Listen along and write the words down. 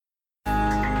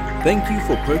Thank you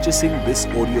for purchasing this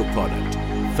audio product.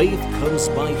 Faith comes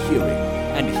by hearing,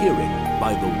 and hearing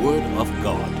by the Word of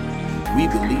God. We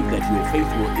believe that your faith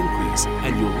will increase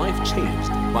and your life changed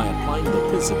by applying the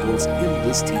principles in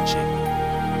this teaching.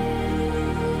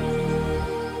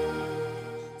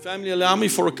 Family, allow me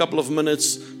for a couple of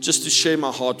minutes just to share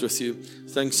my heart with you.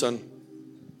 Thanks, son.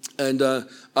 And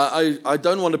I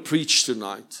don't want to preach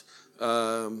tonight.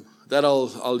 That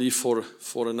I'll leave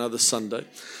for another Sunday.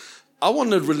 I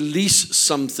want to release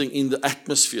something in the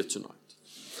atmosphere tonight.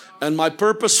 And my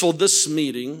purpose for this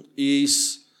meeting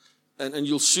is, and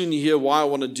you'll soon hear why I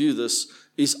want to do this,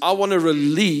 is I want to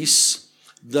release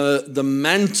the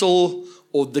mantle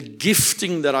or the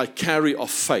gifting that I carry of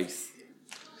faith.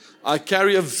 I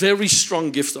carry a very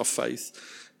strong gift of faith.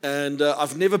 And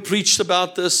I've never preached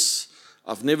about this.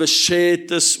 I've never shared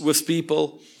this with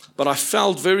people. But I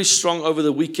felt very strong over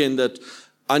the weekend that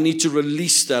I need to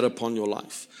release that upon your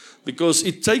life. Because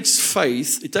it takes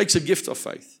faith, it takes a gift of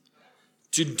faith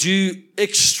to do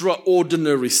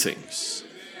extraordinary things.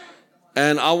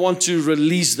 And I want to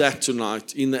release that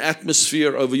tonight in the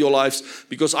atmosphere over your lives,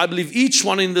 because I believe each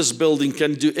one in this building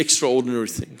can do extraordinary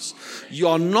things. You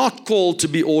are not called to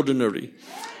be ordinary.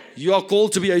 You are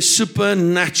called to be a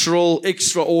supernatural,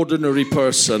 extraordinary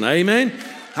person. Amen?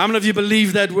 How many of you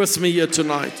believe that with me here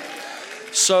tonight?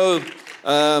 So,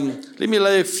 let me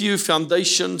lay a few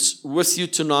foundations with you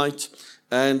tonight.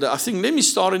 And I think let me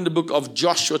start in the book of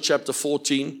Joshua chapter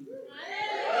 14.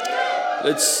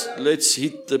 Let's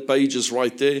hit the pages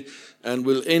right there. And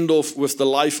we'll end off with the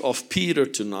life of Peter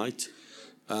tonight.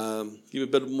 Give a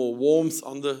bit more warmth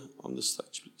on the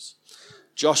stage, please.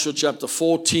 Joshua chapter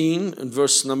 14 and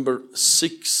verse number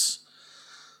 6.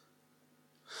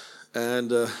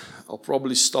 And I'll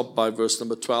probably stop by verse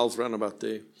number 12, round about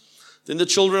there. Then the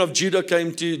children of Judah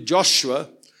came to Joshua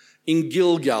in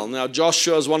Gilgal. Now,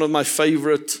 Joshua is one of my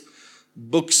favorite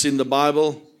books in the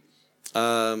Bible.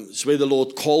 It's where the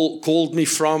Lord called me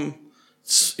from.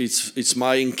 It's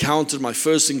my encounter, my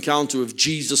first encounter with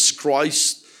Jesus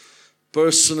Christ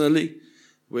personally,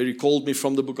 where He called me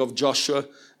from the book of Joshua.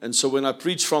 And so when I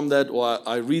preach from that or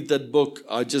I read that book,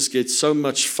 I just get so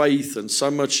much faith and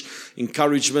so much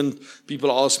encouragement.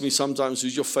 People ask me sometimes,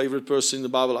 who's your favorite person in the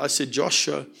Bible? I said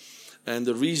Joshua. And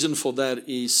the reason for that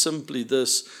is simply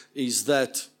this, is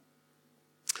that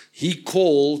he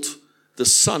called the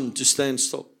sun to stand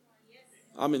still.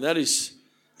 I mean, that is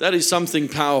something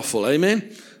powerful.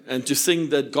 Amen? And to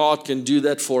think that God can do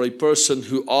that for a person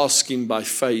who asks Him by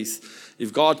faith.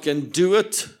 If God can do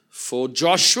it for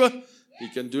Joshua, He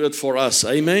can do it for us.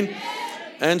 Amen?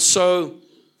 And so,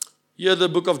 here the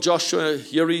book of Joshua,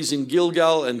 here he is in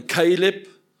Gilgal, and Caleb,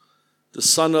 the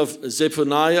son of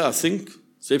Zephaniah, I think,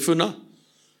 Zephunah,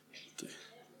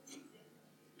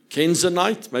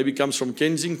 Kenzanite, maybe comes from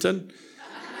Kensington.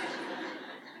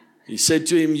 He said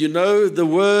to him, you know the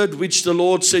word which the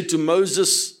Lord said to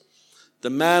Moses,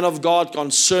 the man of God,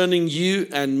 concerning you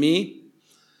and me,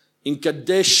 in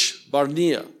Kadesh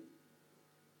Barnea.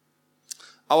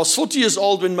 I was 40 years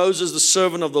old when Moses, the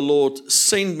servant of the Lord,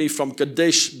 sent me from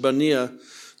Kadesh Barnea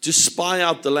to spy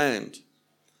out the land.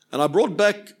 And I brought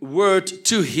back word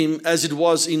to him as it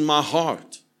was in my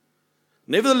heart.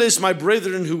 Nevertheless, my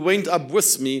brethren who went up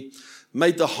with me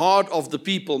made the heart of the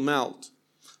people melt.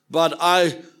 But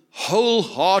I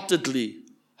wholeheartedly,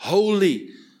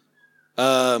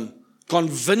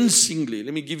 convincingly,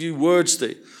 let me give you words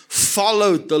there,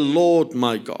 followed the Lord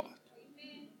my God.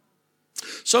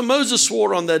 So Moses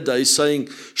swore on that day, saying,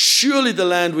 surely the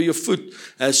land where your foot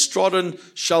has trodden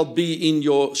shall be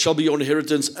your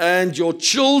inheritance, and your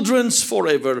children's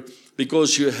forever,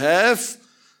 because you have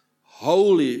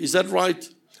wholly, is that right?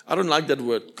 I don't like that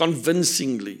word,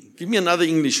 convincingly. Give me another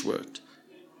English word.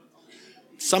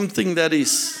 Something that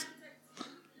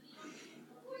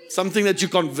you're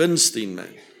convinced in,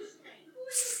 man.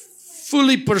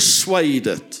 Fully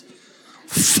persuaded.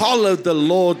 Followed the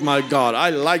Lord my God. I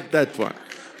like that one.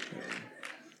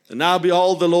 And now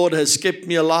behold, the Lord has kept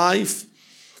me alive.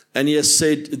 And He has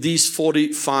said these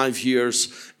 45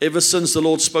 years, ever since the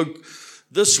Lord spoke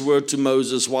this word to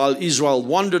Moses while Israel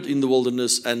wandered in the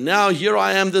wilderness. And now here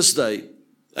I am this day,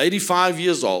 85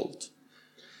 years old.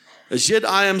 As yet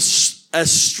I am as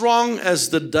strong as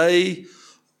the day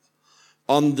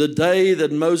on the day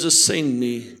that Moses sent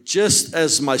me, just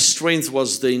as my strength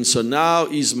was then, so now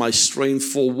is my strength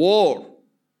for war.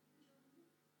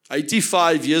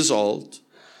 85 years old,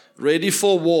 ready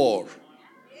for war.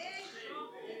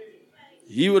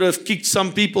 He would have kicked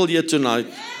some people here tonight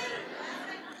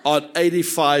at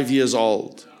 85 years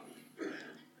old.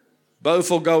 Both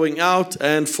for going out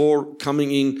and for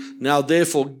coming in. Now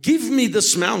therefore, give me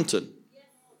this mountain.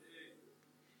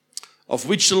 of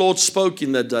which the Lord spoke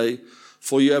in that day.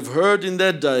 For you have heard in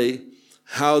that day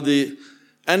how the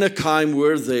Anakim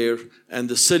were there, and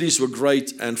the cities were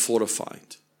great and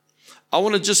fortified. I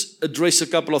want to just address a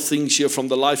couple of things here from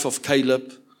the life of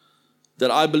Caleb that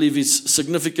I believe is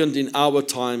significant in our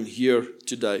time here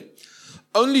today.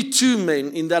 Only 2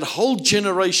 men in that whole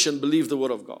generation believed the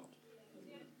word of God.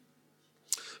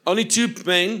 Only 2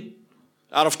 men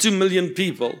out of 2 million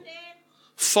people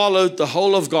followed the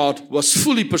whole of God, was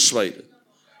fully persuaded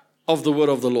of the word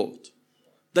of the Lord.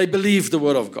 They believed the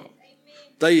word of God.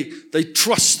 They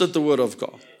trusted the word of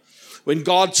God. When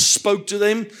God spoke to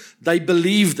them, they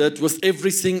believed it with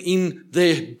everything in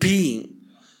their being.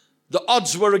 The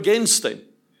odds were against them.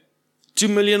 2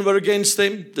 million were against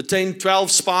them. The 10,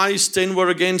 12 spies, 10 were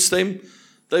against them.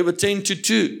 They were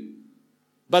 10-2.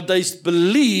 But they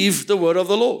believed the word of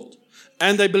the Lord.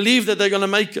 And they believe that they're going to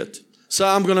make it. So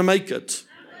I'm going to make it.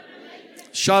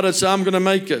 Shout it, say, I'm going to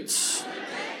make it.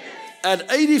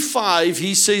 At 85,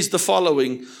 he says the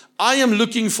following: I am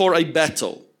looking for a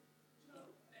battle.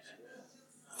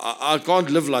 I can't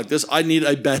live like this. I need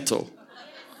a battle.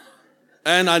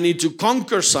 And I need to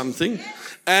conquer something.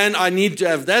 And I need to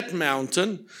have that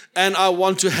mountain. And I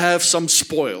want to have some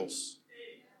spoils.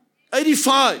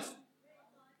 85.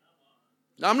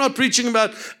 Now, I'm not preaching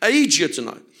about age here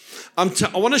tonight. I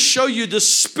want to show you the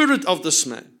spirit of this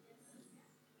man.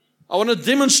 I want to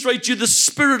demonstrate you the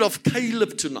spirit of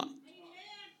Caleb tonight.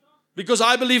 Because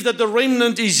I believe that the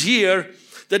remnant is here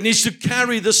that needs to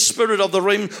carry the spirit of the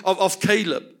of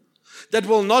Caleb. That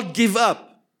will not give up.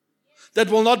 That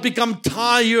will not become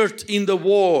tired in the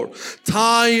war,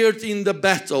 tired in the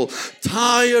battle,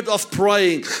 tired of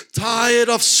praying, tired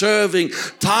of serving,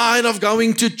 tired of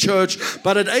going to church.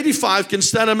 But at 85 can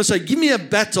stand up and say, give me a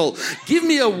battle, give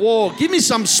me a war, give me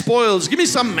some spoils, give me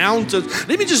some mountains.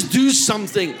 Let me just do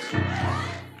something.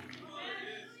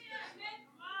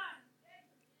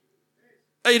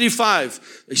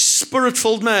 85, a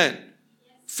spirit-filled man,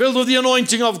 filled with the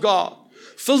anointing of God,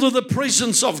 filled with the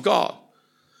presence of God.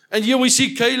 And here we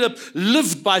see Caleb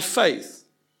lived by faith.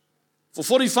 For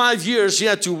 45 years, he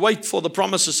had to wait for the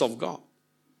promises of God.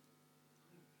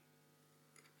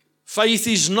 Faith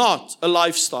is not a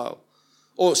lifestyle.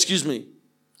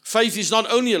 Faith is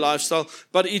not only a lifestyle,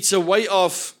 but it's a way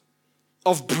of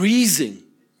breathing.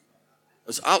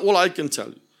 That's all I can tell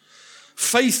you.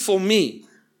 Faith for me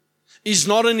is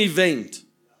not an event.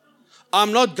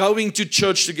 I'm not going to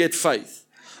church to get faith.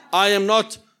 I am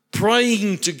not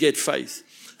praying to get faith.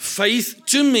 Faith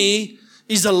to me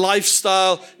is a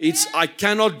lifestyle. I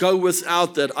cannot go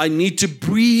without that. I need to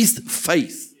breathe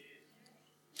faith.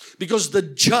 Because the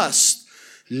just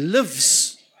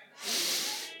lives.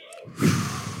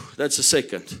 That's a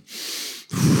second.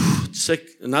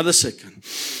 Another second.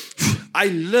 I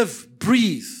live,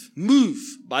 breathe, move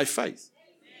by faith.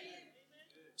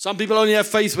 Some people only have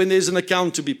faith when there's an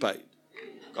account to be paid.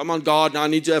 Come on, God, I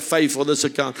need to have faith for this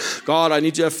account. God, I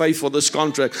need to have faith for this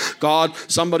contract. God,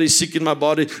 somebody's sick in my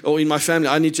body or in my family.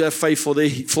 I need to have faith for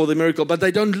the miracle. But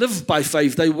they don't live by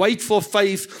faith. They wait for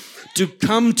faith to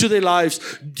come to their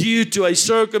lives due to a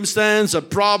circumstance, a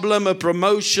problem, a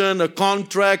promotion, a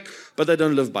contract. But they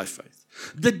don't live by faith.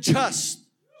 The just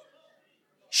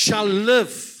shall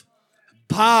live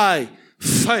by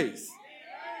faith.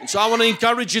 And so I want to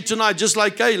encourage you tonight, just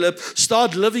like Caleb,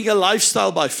 start living a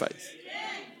lifestyle by faith.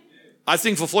 I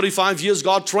think for 45 years,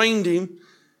 God trained him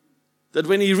that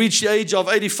when he reached the age of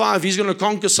 85, he's going to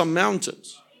conquer some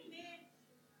mountains.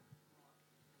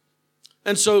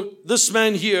 And so this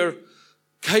man here,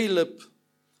 Caleb,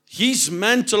 his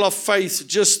mantle of faith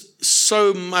just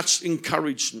so much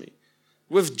encouraged me.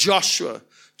 With Joshua,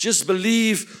 just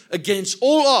believe against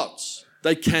all odds,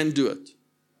 they can do it.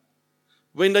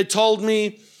 When they told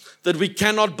me that we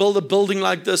cannot build a building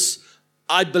like this,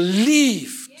 I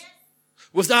believed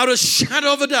without a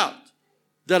shadow of a doubt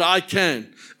that I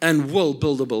can and will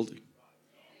build a building.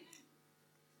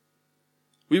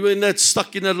 We were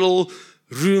stuck in that little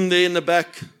room there in the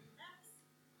back.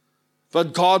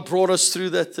 But God brought us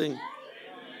through that thing.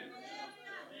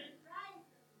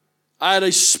 I had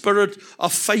a spirit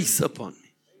of faith upon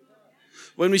me.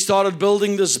 When we started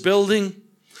building this building,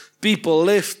 people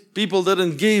left. People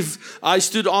didn't give. I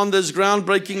stood on this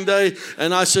groundbreaking day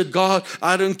and I said, God,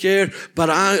 I don't care.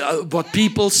 But what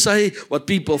people say, what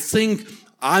people think,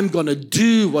 I'm going to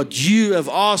do what you have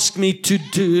asked me to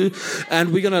do.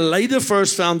 And we're going to lay the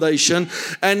first foundation.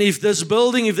 And if this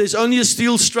building, if there's only a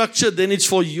steel structure, then it's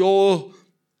for your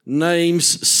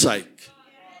name's sake.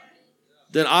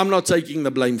 Then I'm not taking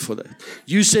the blame for that.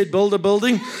 You said build a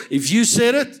building. If you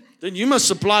said it, then you must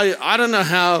supply, I don't know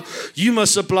how, you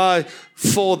must supply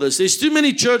for this. There's too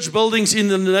many church buildings in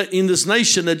this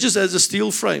nation that just has a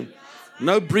steel frame.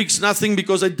 No bricks, nothing,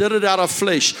 because they did it out of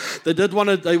flesh. They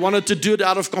wanted to do it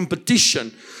out of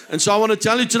competition. And so I want to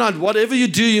tell you tonight, whatever you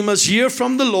do, you must hear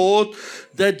from the Lord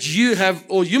that you have,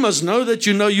 or you must know that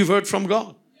you know you've heard from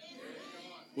God.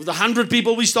 With 100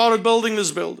 people, we started building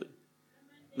this building.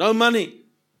 No money.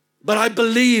 But I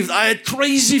believed. I had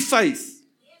crazy faith.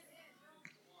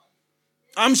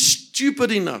 I'm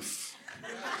stupid enough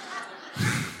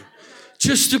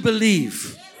just to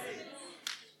believe.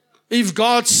 If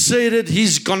God said it,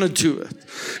 He's going to do it.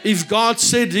 If God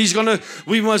said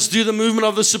we must do the movement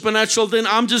of the supernatural, then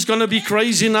I'm just going to be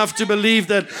crazy enough to believe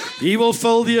that He will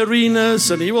fill the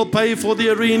arenas and He will pay for the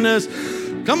arenas.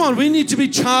 Come on, we need to be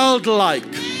childlike.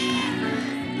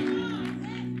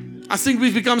 I think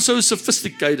we've become so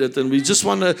sophisticated and we just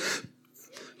want to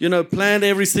plan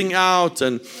everything out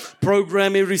and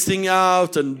program everything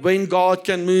out and when God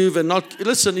can move and not.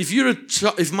 Listen, if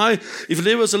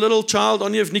there was a little child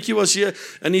on here, if Nicky was here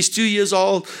and he's 2 years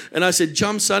old and I said,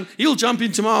 jump son, he'll jump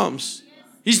into my arms.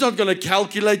 He's not going to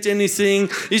calculate anything.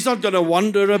 He's not going to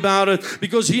wonder about it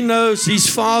because he knows his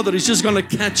father is just going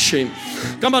to catch him.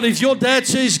 Come on, if your dad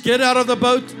says, get out of the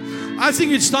boat, I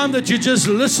think it's time that you just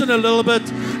listen a little bit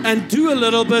and do a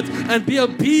little bit and be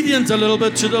obedient a little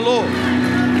bit to the Lord.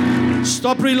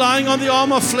 Stop relying on the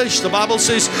arm of flesh. The Bible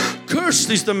says, cursed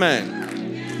is the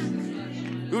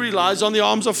man who relies on the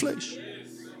arms of flesh.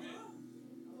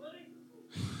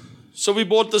 So we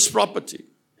bought this property.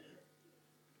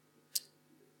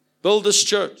 Built this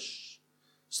church.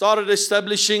 Started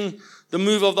establishing the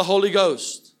move of the Holy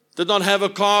Ghost. Did not have a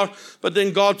car, but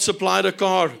then God supplied a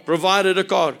car, provided a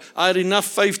car. I had enough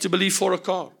faith to believe for a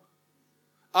car.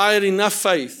 I had enough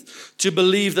faith to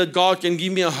believe that God can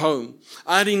give me a home.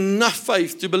 I had enough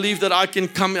faith to believe that I can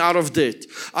come out of debt.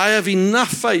 I have enough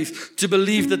faith to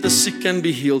believe that the sick can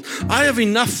be healed. I have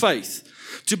enough faith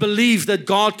to believe that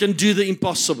God can do the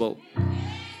impossible.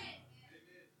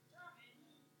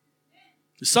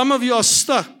 Some of you are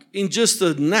stuck in just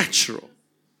the natural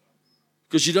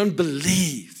because you don't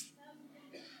believe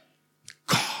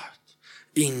God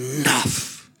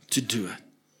enough to do it.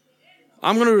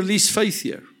 I'm going to release faith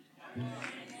here.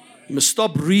 You must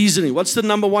stop reasoning. What's the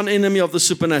number one enemy of the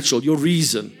supernatural? Your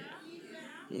reason.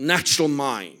 Natural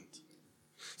mind.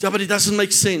 Yeah, but it doesn't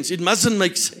make sense. It mustn't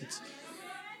make sense.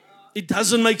 It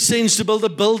doesn't make sense to build a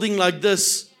building like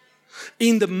this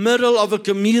in the middle of a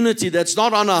community that's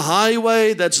not on a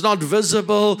highway, that's not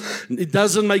visible. It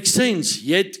doesn't make sense.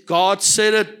 Yet God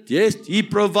said it. Yes, He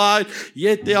provides.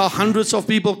 Yet there are hundreds of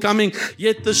people coming.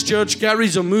 Yet this church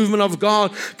carries a movement of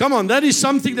God. Come on, that is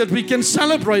something that we can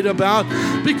celebrate about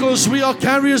because we are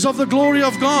carriers of the glory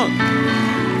of God.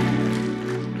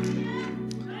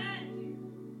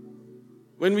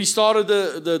 When we started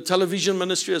the television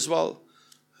ministry as well,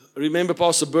 remember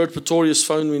Pastor Bert Pretorius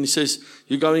phoned me and he says,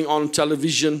 you're going on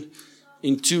television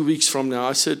in 2 weeks from now.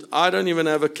 I said, I don't even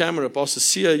have a camera. Pastor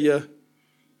Sia here,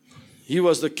 he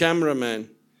was the cameraman.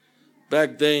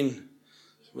 Back then,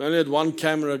 we only had one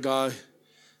camera guy,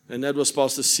 and that was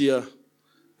Pastor Sia.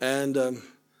 And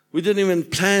we didn't even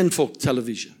plan for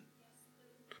television.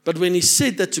 But when he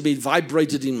said that to me, it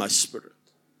vibrated in my spirit.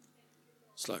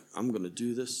 It's like, I'm going to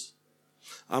do this.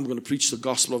 I'm going to preach the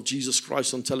gospel of Jesus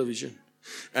Christ on television.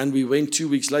 And we went 2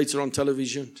 weeks later on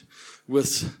television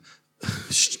with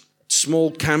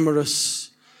small cameras,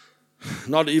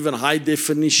 not even high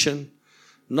definition,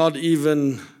 not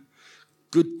even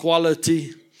good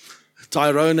quality.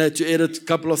 Tyrone had to edit a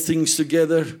couple of things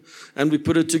together, and we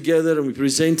put it together and we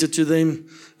presented to them.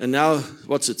 And now,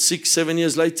 6, 7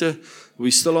 years later,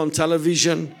 we're still on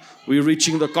television. We're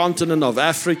reaching the continent of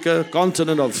Africa,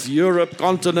 continent of Europe,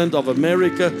 continent of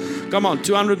America. Come on,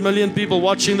 200 million people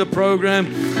watching the program.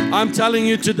 I'm telling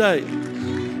you today,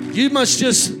 you must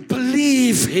just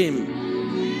believe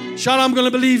Him. Shout, I'm going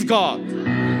to believe God.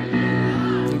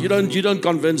 You don't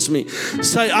convince me.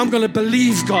 Say, I'm going to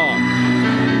believe God.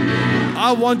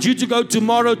 I want you to go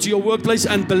tomorrow to your workplace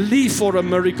and believe for a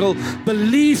miracle,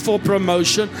 believe for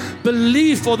promotion,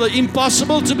 believe for the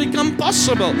impossible to become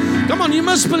possible. Come on, you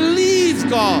must believe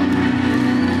God.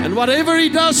 And whatever He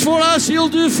does for us, He'll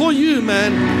do for you,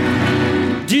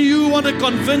 man. Do you want to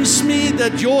convince me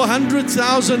that your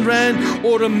 100,000 rand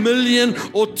or 1 million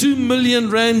or 2 million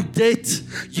rand debt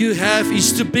you have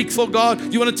is too big for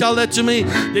God? You want to tell that to me?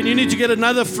 Then you need to get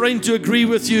another friend to agree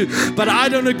with you. But I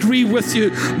don't agree with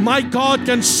you. My God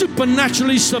can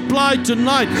supernaturally supply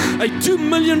tonight a 2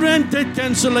 million rand debt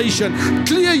cancellation.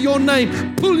 Clear your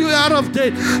name. Pull you out of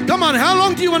debt. Come on, how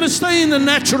long do you want to stay in the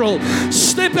natural?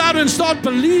 Step out and start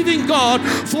believing God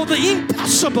for the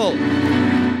impossible.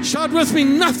 Shout with me,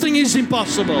 nothing is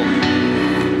impossible.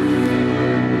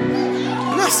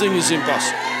 Nothing is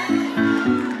impossible.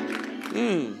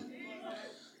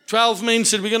 12 men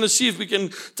said, we're going to see if we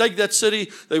can take that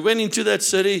city. They went into that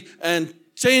city, and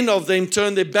 10 of them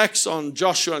turned their backs on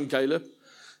Joshua and Caleb.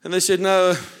 And they said,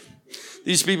 no,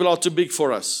 these people are too big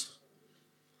for us.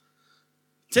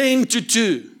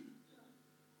 10-2.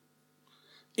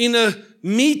 In a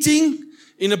meeting,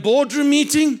 in a boardroom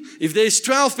meeting, if there's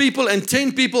 12 people and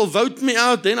 10 people vote me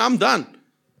out, then I'm done.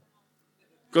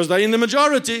 Because they're in the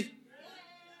majority.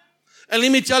 And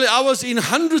let me tell you, I was in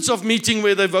hundreds of meetings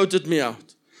where they voted me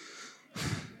out.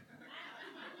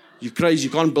 You're crazy, you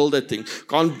can't build that thing.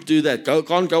 Can't do that.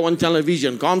 Can't go on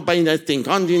television. Can't buy that thing.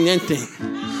 Can't do that thing.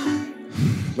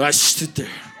 But I stood there.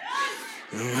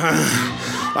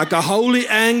 Like a holy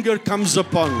anger comes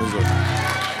upon me.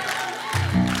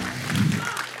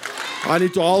 I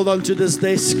need to hold on to this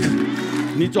desk.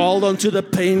 I need to hold on to the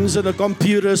pens and the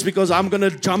computers, because I'm going to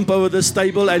jump over this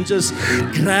table and just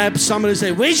grab somebody and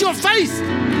say, where's your faith?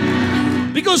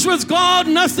 Because with God,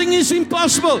 nothing is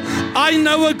impossible. I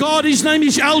know a God, His name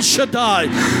is El Shaddai.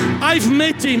 I've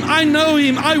met Him. I know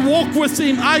Him. I walk with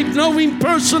Him. I know Him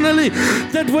personally.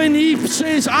 That when He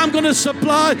says, I'm going to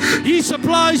supply, He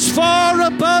supplies far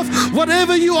above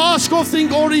whatever you ask or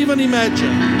think or even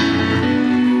imagine.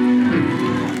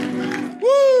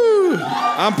 Woo!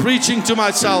 I'm preaching to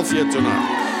myself here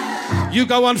tonight. You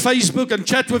go on Facebook and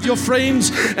chat with your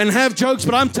friends and have jokes,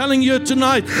 but I'm telling you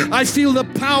tonight, I feel the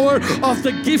power of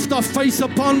the gift of faith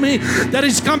upon me that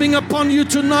is coming upon you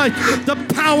tonight. The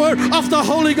power of the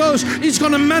Holy Ghost is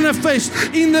going to manifest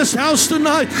in this house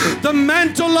tonight. The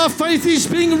mantle of faith is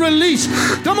being released.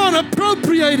 Come on,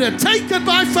 appropriate it. Take it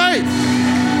by faith.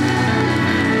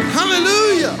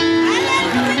 Hallelujah. Woo.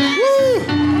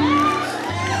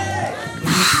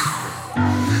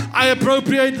 I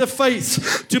appropriate the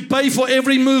faith to pay for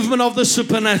every movement of the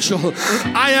supernatural.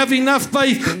 I have enough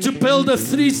faith to build a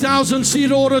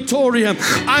 3,000-seat auditorium.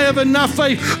 I have enough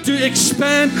faith to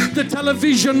expand the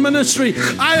television ministry.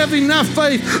 I have enough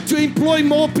faith to employ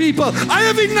more people. I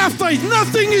have enough faith.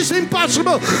 Nothing is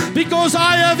impossible because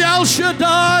I have El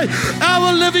Shaddai,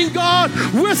 our living God,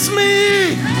 with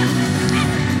me.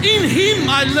 In Him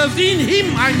I live. In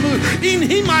Him I move. In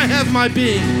Him I have my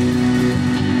being.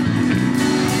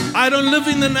 I don't live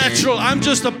in the natural. I'm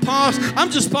just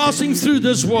passing through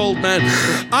this world, man.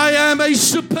 I am a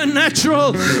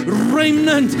supernatural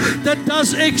remnant that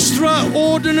does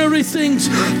extraordinary things.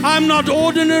 I'm not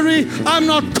ordinary. I'm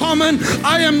not common.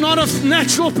 I am not a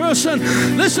natural person.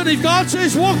 Listen, if God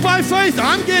says walk by faith,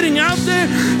 I'm getting out there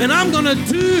and I'm going to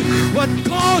do what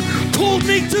God called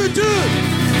me to do.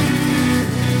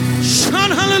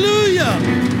 Shout hallelujah.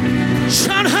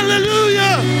 Shout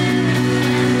hallelujah.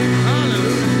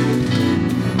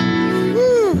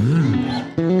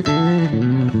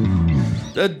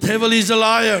 The devil is a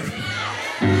liar.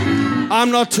 I'm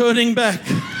not turning back.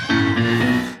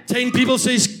 10 people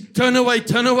says, turn away,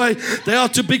 turn away. They are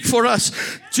too big for us.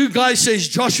 2 guys says,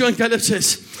 Joshua and Caleb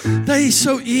says, they are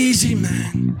so easy,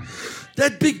 man.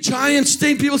 That big giants,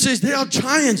 10 people says, they are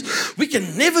giants. We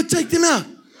can never take them out.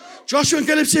 Joshua and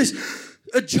Caleb says,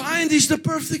 a giant is the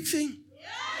perfect thing.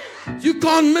 You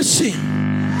can't miss him.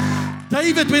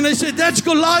 David, when they said, that's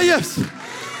Goliath.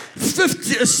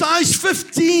 A size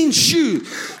 15 shoe.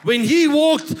 When he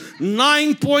walked,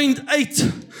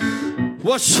 9.8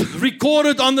 was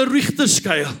recorded on the Richter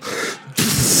scale.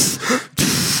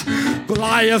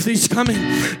 Goliath is coming.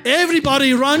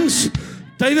 Everybody runs.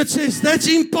 David says, that's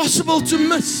impossible to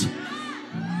miss.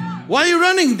 Why are you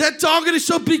running? That target is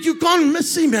so big you can't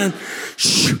miss him, man.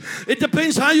 It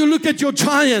depends how you look at your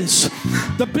giants.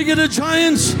 The bigger the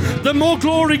giants, the more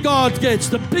glory God gets.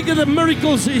 The bigger the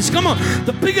miracles is. Come on.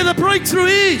 The bigger the breakthrough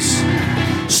is.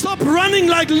 Stop running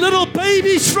like little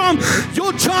babies from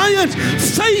your giant.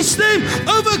 Face them,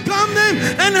 overcome them,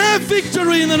 and have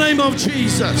victory in the name of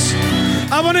Jesus.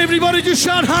 I want everybody to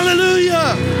shout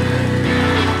hallelujah.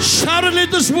 Shout and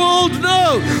let this world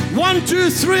know. 1, 2,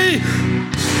 3.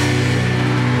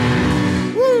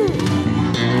 Woo.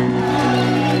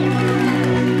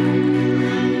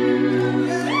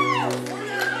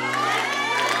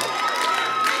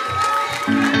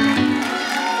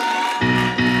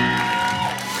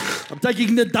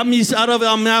 taking the dummies out of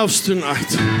our mouths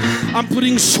tonight. I'm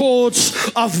putting swords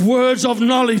of words of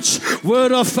knowledge,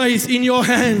 word of faith in your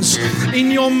hands, in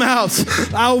your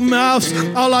mouth. Our mouths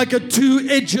are like a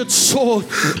two-edged sword.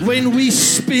 When we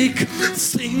speak,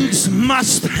 things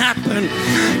must happen.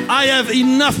 I have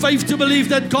enough faith to believe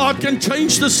that God can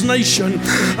change this nation.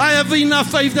 I have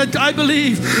enough faith that I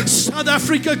believe South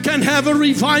Africa can have a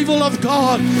revival of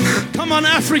God. Come on,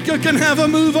 Africa can have a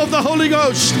move of the Holy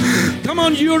Ghost. Come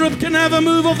on, Europe can have a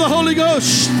move of the Holy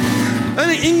Ghost.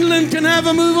 And England can have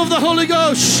a move of the Holy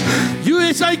Ghost.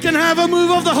 USA can have a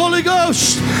move of the Holy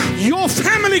Ghost. Your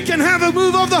family can have a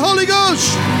move of the Holy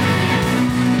Ghost.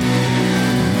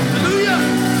 Hallelujah.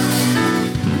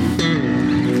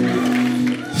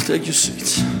 Take your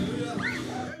seats.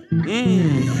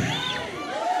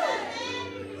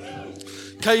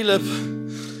 Caleb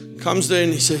comes there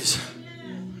and he says,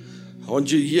 I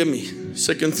want you to hear me.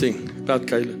 Second thing about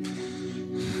Caleb.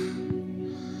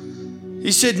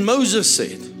 He said, Moses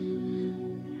said,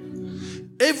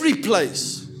 every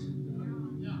place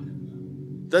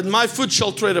that my foot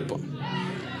shall tread upon.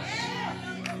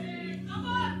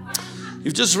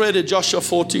 You've just read it, Joshua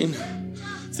 14, I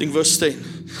think verse 10.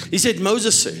 He said,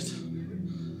 Moses said,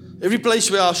 every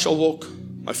place where I shall walk,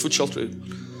 my foot shall tread.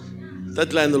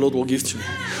 That land the Lord will give to me.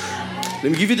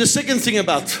 Let me give you the second thing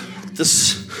about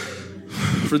this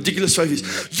ridiculous faith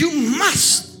is, you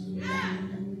must,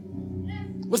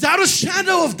 without a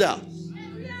shadow of doubt,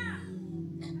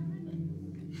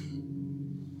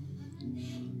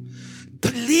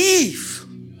 believe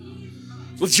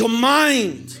with your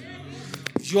mind,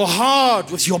 with your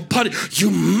heart, with your body. You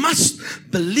must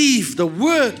believe the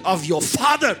word of your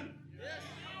Father.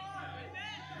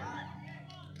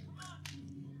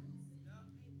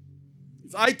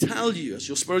 If I tell you as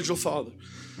your spiritual father,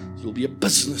 you'll be a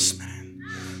businessman,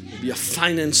 you'll be a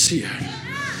financier,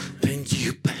 then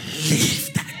you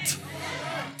believe that.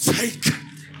 Take it.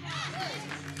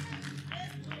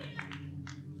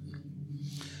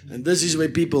 And this is where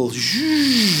people,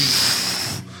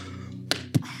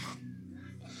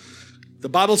 the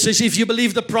Bible says, if you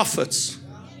believe the prophets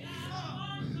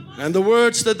and the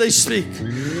words that they speak,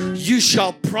 you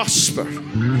shall prosper.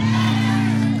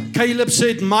 Caleb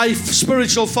said, my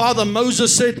spiritual father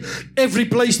Moses said, every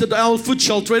place that our foot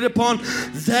shall tread upon,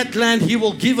 that land he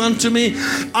will give unto me.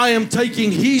 I am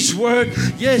taking his word.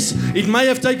 Yes, it may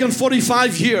have taken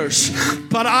 45 years,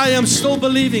 but I am still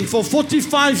believing. For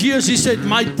 45 years he said,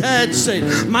 my dad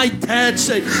said, my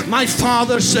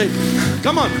father said.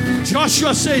 Come on,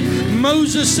 Joshua said,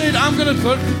 Moses said, I'm going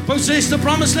to possess the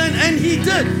promised land, and he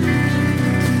did.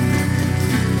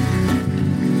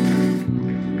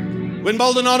 When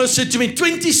Baldonado said to me,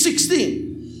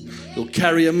 2016, you'll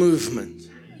carry a movement.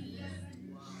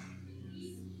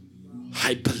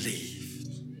 I believed.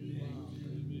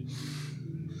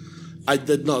 I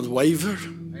did not waver.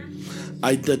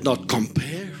 I did not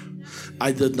compare.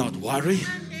 I did not worry.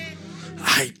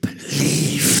 I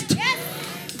believed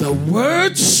the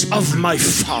words of my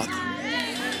Father.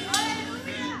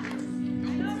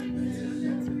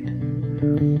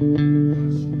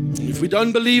 If we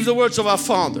don't believe the words of our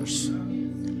fathers,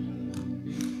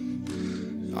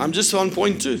 I'm just on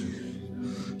point 2.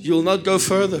 You'll not go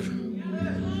further.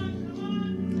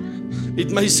 It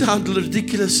may sound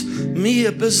ridiculous. Me,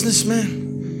 a businessman.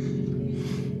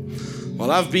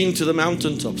 Well, I've been to the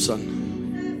mountaintop, son.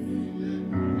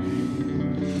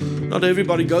 Not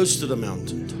everybody goes to the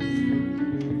mountaintop.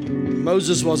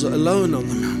 Moses was alone on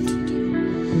the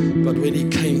mountaintop. But when he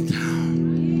came down,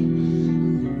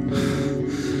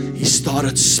 he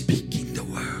started speaking the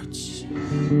words.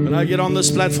 When I get on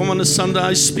this platform on a Sunday,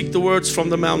 I speak the words from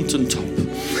the mountaintop.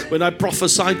 When I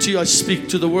prophesy to you, I speak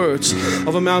to the words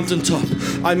of a mountaintop.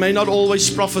 I may not always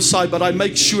prophesy, but I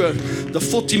make sure the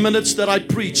 40 minutes that I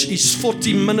preach is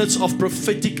 40 minutes of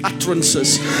prophetic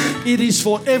utterances. It is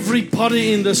for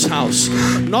everybody in this house,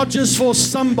 not just for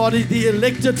somebody, the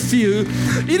elected few.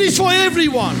 It is for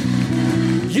everyone.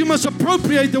 You must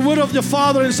appropriate the word of your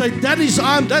Father and say,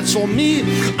 that's for me.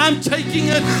 I'm taking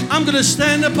it. I'm going to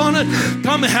stand upon it.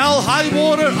 Come hell, high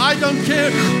water, I don't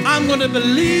care. I'm going to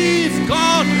believe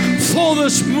God for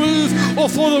this move or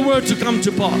for the word to come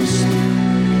to pass.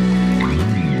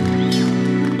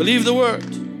 Believe the word.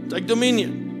 Take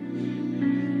dominion.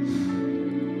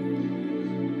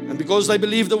 And because they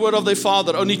believed the word of their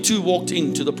father, only 2 walked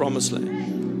into the promised land.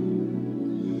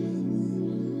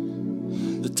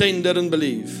 The 10 didn't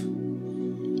believe.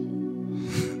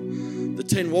 The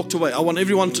 10 walked away. I want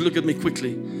everyone to look at me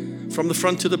quickly from the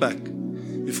front to the back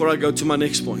before I go to my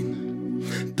next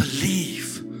point.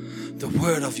 Believe the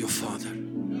word of your Father.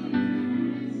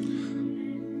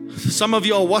 Some of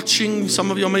you are watching,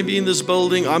 some of you are maybe in this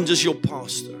building. I'm just your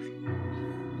pastor.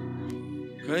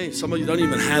 Okay? Some of you don't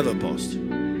even have a pastor.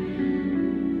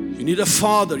 You need a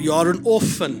father. You are an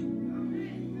orphan.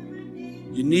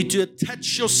 You need to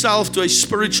attach yourself to a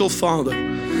spiritual father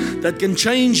that can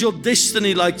change your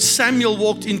destiny, like Samuel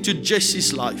walked into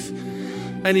Jesse's life.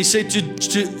 And he said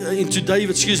into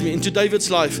David's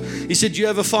life, he said, you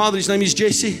have a father, his name is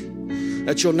Jesse.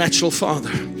 That's your natural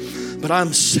father. But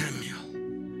I'm Samuel.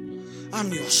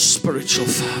 I'm your spiritual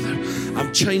father.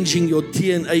 I'm changing your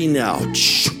DNA now.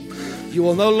 You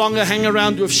will no longer hang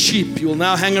around with sheep. You will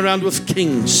now hang around with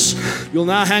kings. You'll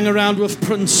now hang around with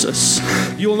princes.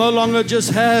 You will no longer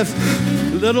just have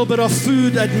a little bit of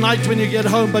food at night when you get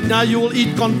home, but now you will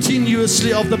eat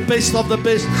continuously of the best of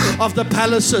the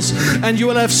palaces. And you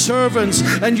will have servants,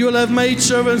 and you will have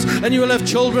maidservants, and you will have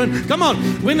children. Come on,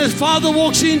 when a father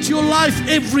walks into your life,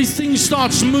 everything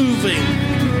starts moving.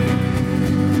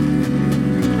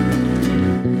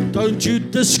 Don't you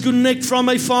disconnect from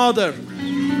a father.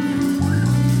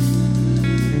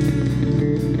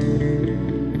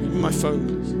 My phone,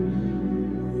 please.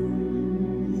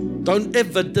 Don't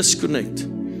ever disconnect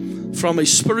from a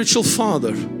spiritual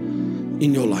father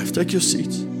in your life. Take your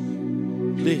seats,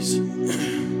 please.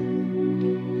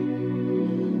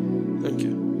 Thank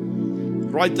you.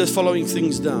 Write the following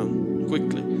things down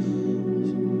quickly.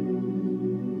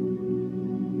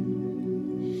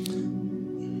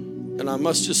 And I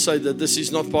must just say that this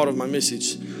is not part of my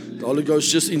message. The Holy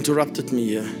Ghost just interrupted me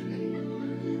here.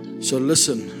 So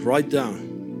listen, write down.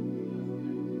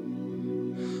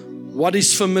 What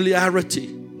is familiarity?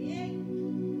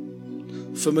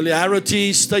 Familiarity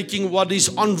is taking what is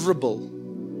honorable,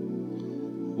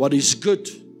 what is good,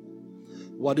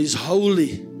 what is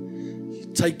holy.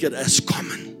 You take it as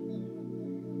common.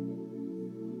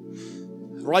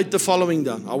 Write the following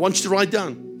down. I want you to write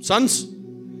down. Sons,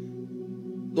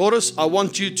 daughters, I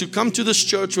want you to come to this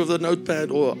church with a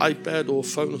notepad or iPad or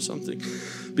phone or something.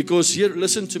 Because here,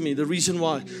 listen to me, the reason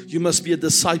why, you must be a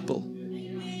disciple.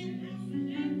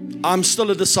 I'm still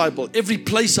a disciple. Every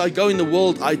place I go in the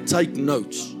world, I take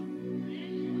notes.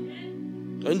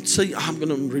 Don't say, I'm going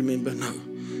to remember. No.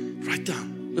 Write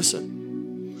down.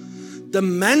 Listen. The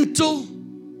mantle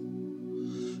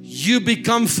you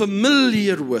become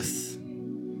familiar with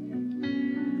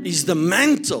is the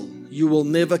mantle you will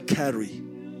never carry.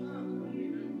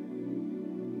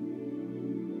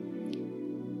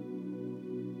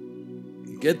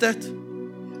 Get that?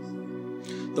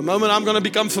 The moment I'm going to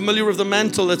become familiar with the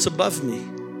mantle that's above me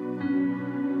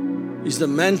is the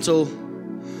mantle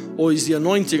or is the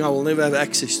anointing I will never have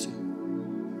access to.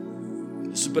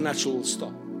 The supernatural will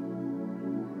stop.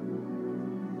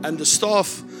 And the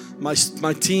staff, my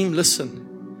team, listen.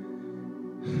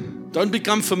 Don't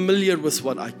become familiar with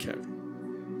what I carry.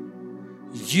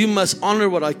 You must honor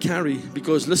what I carry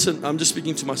because, listen, I'm just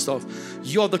speaking to my staff.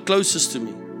 You are the closest to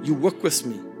me. You work with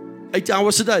me 8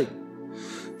 hours a day.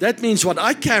 That means what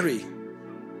I carry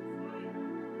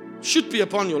should be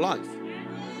upon your life.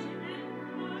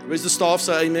 Where's the staff?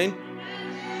 Say amen.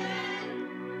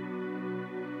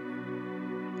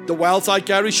 The wealth I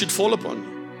carry should fall upon you.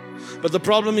 But the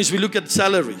problem is we look at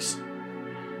salaries.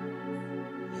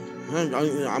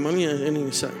 I'm only earning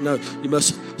a salary. No, you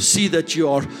must see that you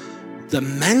are the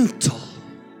mantle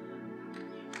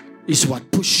is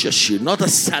what pushes you, not a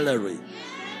salary.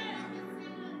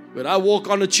 When I walk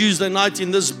on a Tuesday night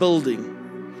in this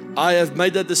building, I have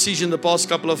made that decision the past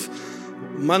couple of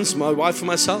months, my wife and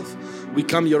myself. We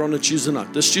come here on a Tuesday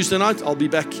night. This Tuesday night, I'll be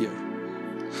back here.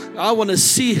 I want to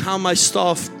see how my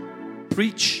staff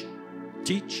preach,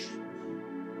 teach.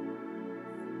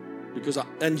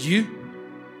 And you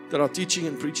that are teaching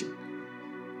and preaching.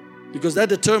 Because that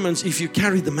determines if you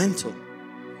carry the mantle.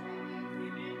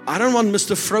 I don't want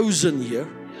Mr. Frozen here.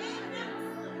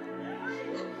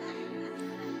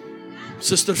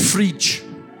 Sister Fridge.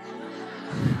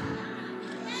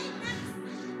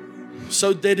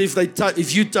 So that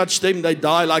if you touch them, they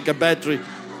die like a battery.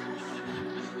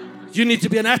 You need to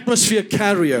be an atmosphere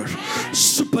carrier,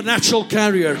 supernatural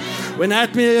carrier. When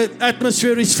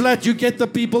atmosphere is flat, you get the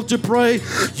people to pray.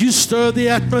 You stir the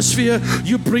atmosphere.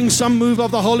 You bring some move of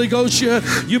the Holy Ghost here.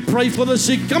 You pray for the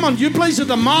sick. Come on, you place a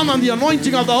demand on the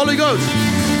anointing of the Holy Ghost.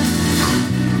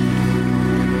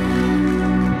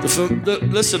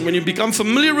 Listen, when you become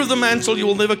familiar with the mantle, you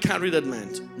will never carry that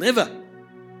mantle. Never.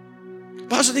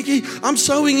 Pastor Nicky, I'm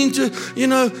sowing into,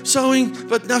 sowing,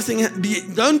 but nothing.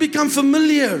 Don't become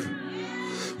familiar.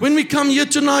 When we come here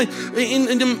tonight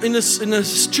in a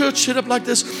church set up like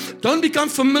this, don't become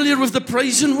familiar with the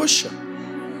praise and worship.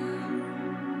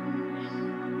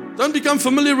 Don't become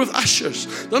familiar with ushers.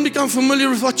 Don't become familiar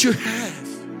with what you have.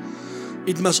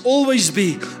 It must always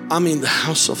be, I'm in the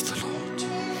house of the Lord.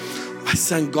 I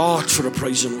thank God for a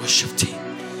praise and worship team.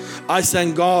 I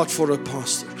thank God for a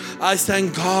pastor. I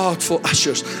thank God for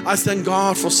ushers. I thank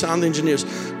God for sound engineers.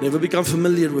 Never become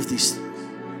familiar with these things,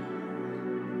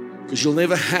 because you'll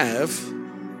never have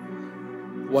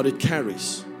what it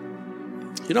carries.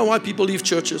 You know why people leave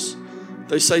churches?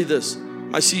 They say this: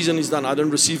 my season is done, I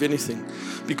don't receive anything.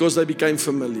 Because they became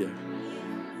familiar.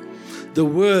 The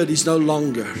word is no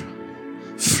longer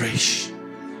fresh.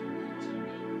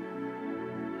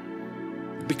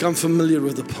 Become familiar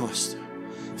with the pastor,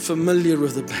 familiar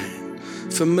with the band,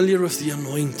 familiar with the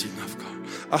anointing of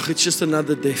God. It's just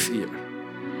another deaf ear,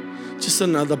 just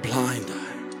another blind eye.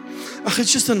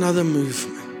 It's just another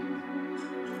movement.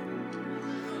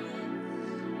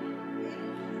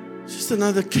 Just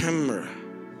another camera.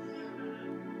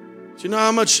 Do you know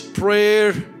how much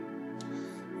prayer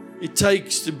it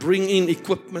takes to bring in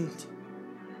equipment?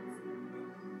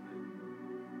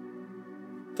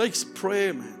 It takes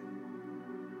prayer, man.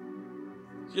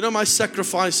 You know my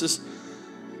sacrifices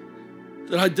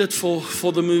that I did for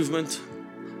the movement?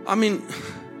 I mean,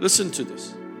 listen to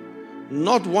this.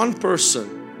 Not one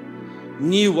person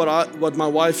knew what my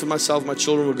wife and myself, my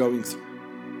children were going through,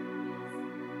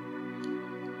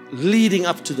 leading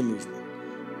up to the movement.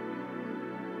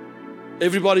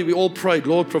 Everybody, we all prayed,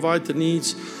 Lord, provide the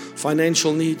needs,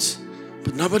 financial needs.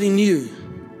 But nobody knew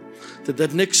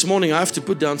that next morning I have to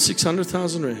put down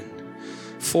 600,000 rand,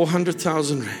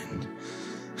 400,000 rand,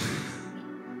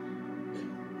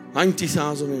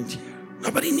 90,000 rand here.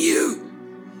 Nobody knew.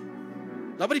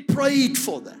 Nobody prayed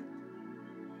for that.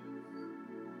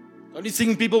 The only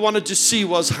thing people wanted to see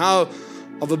was how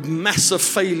of a massive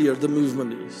failure the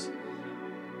movement is.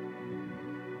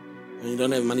 And you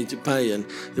don't have money to pay, and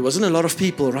there wasn't a lot of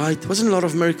people, right? There wasn't a lot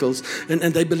of miracles, and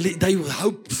they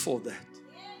hoped for that.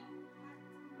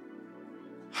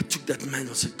 I took that man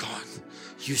and said, God,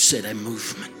 you said a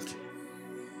movement.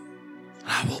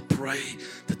 I will pray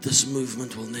that this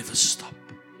movement will never stop.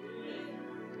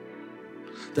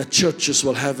 That churches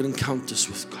will have encounters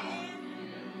with God.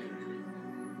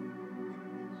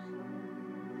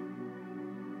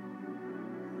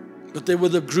 But there were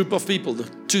the group of people, the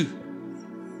two,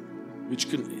 which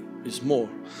is more,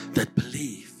 that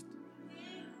believed.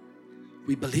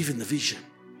 We believe in the vision.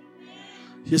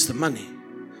 Here's the money.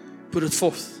 Put it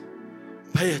forth.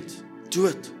 Pay it. Do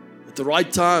it. At the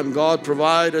right time, God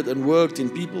provided and worked in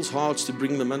people's hearts to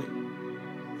bring the money.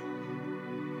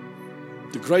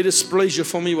 The greatest pleasure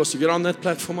for me was to get on that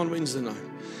platform on Wednesday night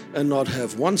and not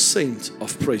have 1 cent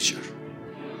of pressure,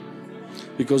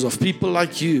 because of people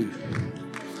like you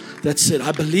that said,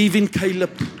 I believe in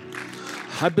Caleb.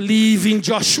 I believe in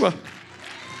Joshua.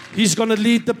 He's going to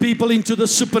lead the people into the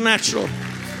supernatural.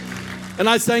 And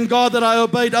I thank God that I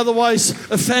obeyed. Otherwise,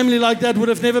 a family like that would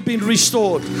have never been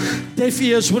restored. Deaf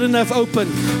ears wouldn't have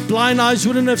opened. Blind eyes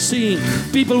wouldn't have seen.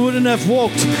 People wouldn't have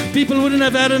walked. People wouldn't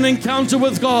have had an encounter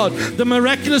with God. The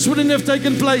miraculous wouldn't have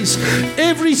taken place.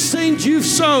 Every cent you've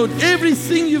sown,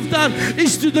 everything you've done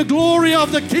is to the glory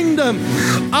of the kingdom.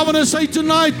 I want to say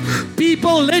tonight,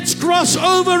 people, let's cross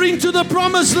over into the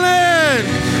promised land.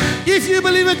 If you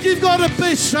believe it, give God a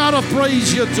big shout of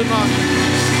praise here tonight.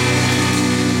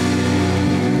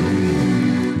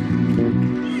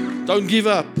 Don't give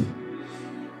up.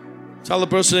 Tell the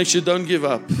person next to you, don't give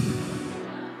up.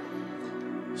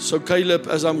 So Caleb,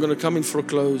 as I'm going to come in for a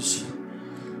close,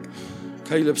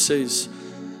 Caleb says,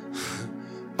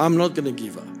 I'm not going to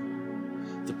give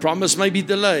up. The promise may be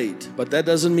delayed, but that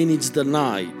doesn't mean it's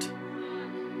denied.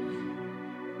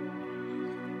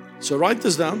 So write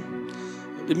this down.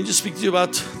 Let me just speak to you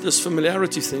about this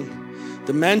familiarity thing.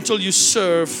 The mantle you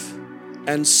serve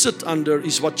and sit under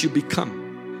is what you become.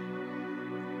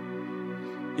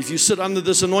 If you sit under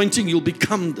this anointing, you'll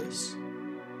become this.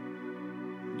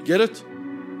 You get it?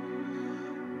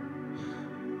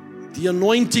 The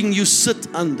anointing you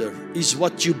sit under is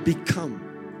what you become.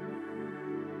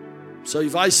 So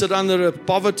if I sit under a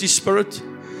poverty spirit,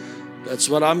 that's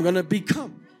what I'm going to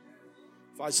become.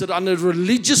 If I sit under a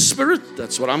religious spirit,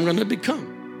 that's what I'm going to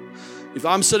become. If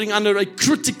I'm sitting under a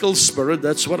critical spirit,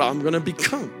 that's what I'm going to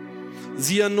become.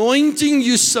 The anointing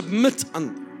you submit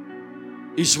under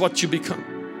is what you become.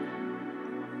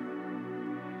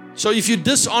 So if you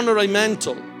dishonor a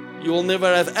mantle, you will never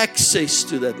have access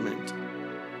to that mantle.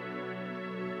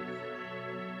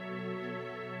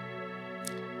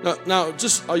 Now,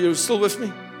 just, are you still with me?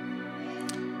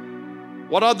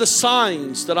 What are the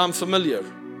signs that I'm familiar?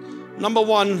 Number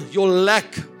one, your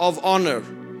lack of honor.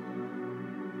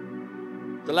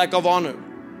 The lack of honor.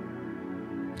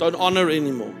 Don't honor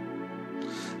anymore.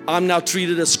 I'm now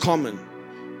treated as common.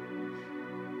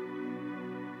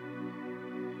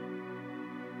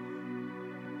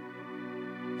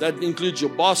 That includes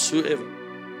your boss, whoever.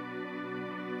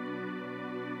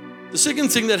 The second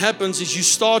thing that happens is you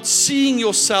start seeing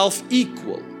yourself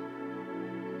equal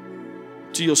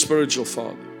to your spiritual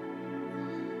father.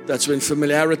 That's when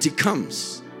familiarity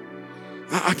comes.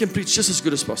 I can preach just as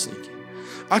good as Pastor Nicky.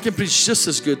 I can preach just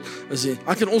as good as he.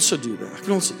 I can also do that.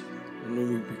 And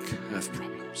then we have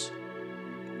problems.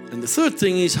 And the third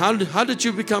thing is, how did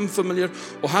you become familiar?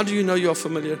 Or how do you know you're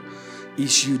familiar?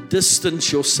 Is you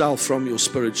distance yourself from your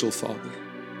spiritual father.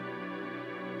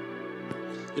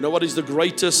 You know what is the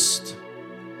greatest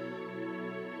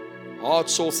heart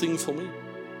sore thing for me?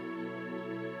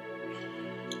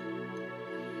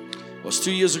 It was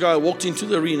 2 years ago, I walked into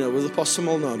the arena with Apostle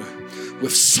Malnado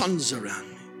with sons around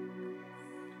me.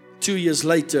 2 years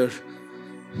later,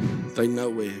 they're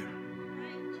nowhere.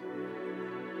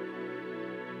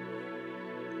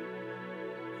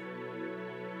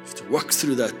 I have to work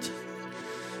through that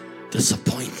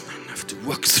disappointment. I have to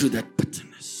work through that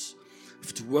bitterness. I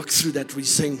have to work through that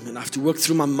resentment. I have to work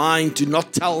through my mind to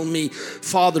not tell me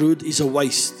fatherhood is a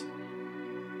waste.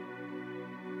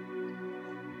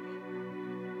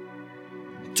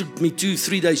 It took me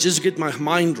 2-3 days just to get my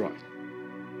mind right.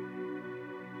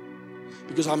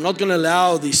 Because I'm not going to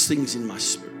allow these things in my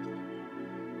spirit.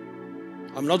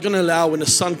 I'm not going to allow when a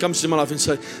son comes to my life and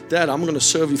say, Dad, I'm going to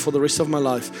serve you for the rest of my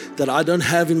life, that I don't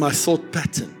have in my thought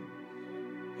pattern.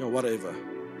 You know, whatever.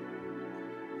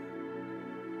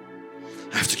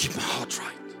 I have to keep my heart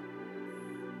right.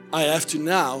 I have to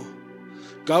now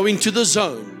go into the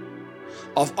zone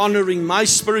of honoring my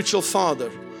spiritual father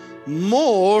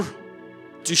more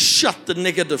to shut the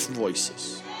negative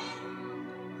voices.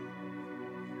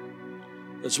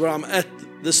 That's where I'm at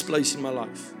this place in my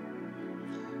life.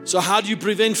 So how do you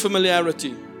prevent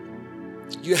familiarity?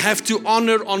 You have to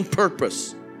honor on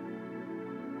purpose.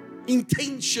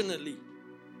 Intentionally.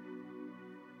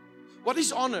 What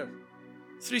is honor?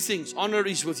 3 things. Honor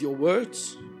is with your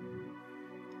words,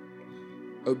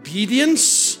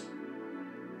 obedience,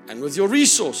 and with your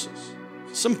resources.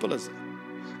 Simple as that.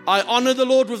 I honor the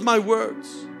Lord with my words.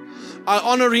 I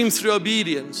honor Him through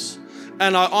obedience.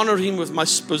 And I honor Him with my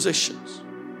possessions.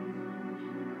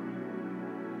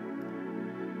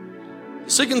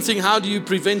 Second thing, how do you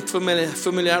prevent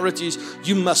familiarities?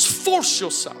 You must force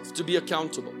yourself to be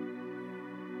accountable.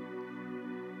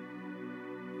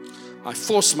 I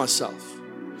force myself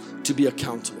to be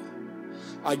accountable.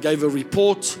 I gave a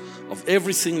report of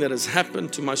everything that has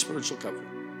happened to my spiritual covering.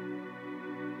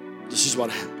 This is what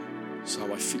happened. This is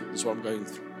how I feel. This is what I'm going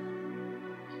through.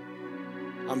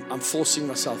 I'm forcing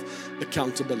myself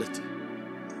accountability.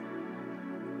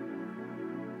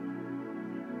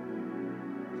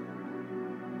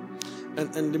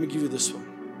 And let me give you this one.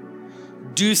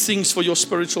 Do things for your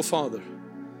spiritual father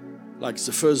like it's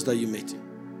the first day you met him.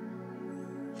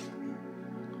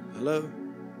 Hello?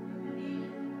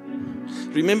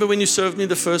 Remember when you served me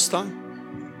the first time?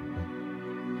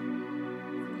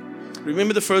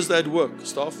 Remember the first day at work,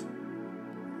 staff?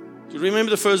 Do you remember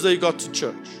the first day you got to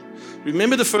church?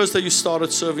 Remember the first day you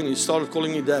started serving, you started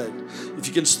calling me Dad? If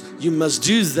you can, you must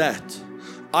do that.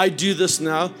 I do this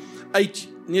now,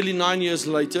 nearly 9 years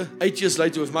later, 8 years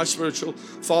later with my spiritual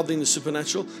father in the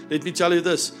supernatural. Let me tell you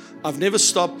this, I've never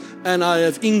stopped and I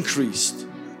have increased.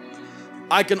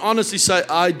 I can honestly say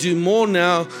I do more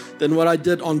now than what I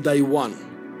did on day one.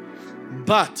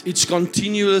 But it's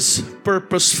continuous,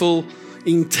 purposeful,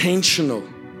 intentional.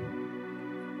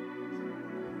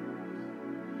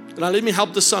 Now let me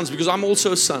help the sons because I'm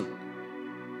also a son.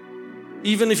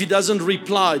 Even if he doesn't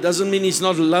reply, doesn't mean he's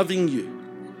not loving you.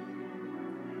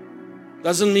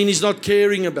 Doesn't mean he's not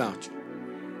caring about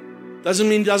you. Doesn't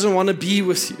mean he doesn't want to be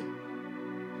with you.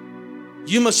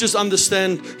 You must just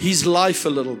understand his life a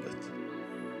little bit.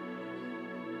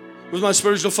 With my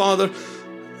spiritual father,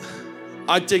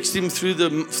 I text him through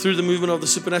the movement of the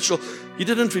supernatural. He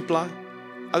didn't reply.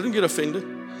 I didn't get offended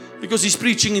because he's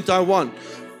preaching in Taiwan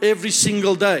every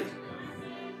single day.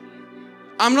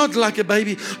 I'm not like a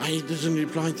baby. He doesn't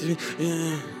reply to me.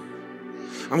 Yeah.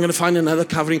 I'm going to find another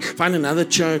covering, find another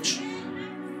church.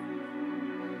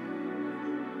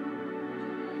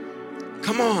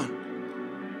 Come on.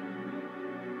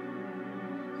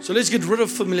 So let's get rid of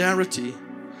familiarity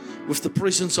with the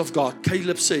presence of God.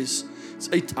 Caleb says,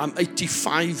 I'm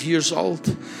 85 years old.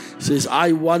 He says,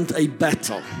 I want a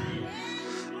battle.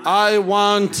 I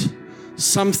want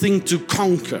something to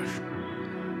conquer.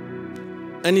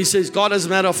 And he says, God, as a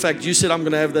matter of fact, you said I'm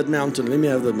going to have that mountain. Let me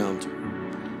have that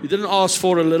mountain. He didn't ask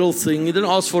for a little thing. He didn't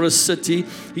ask for a city.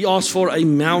 He asked for a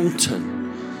mountain.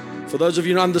 For those of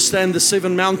you who understand the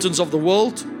 7 mountains of the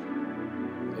world,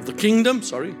 of the kingdom,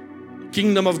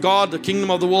 kingdom of God, the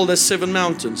kingdom of the world has 7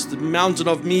 mountains. The mountain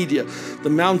of media, the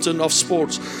mountain of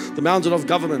sports, the mountain of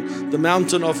government, the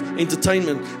mountain of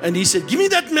entertainment. And he said, give me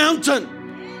that mountain.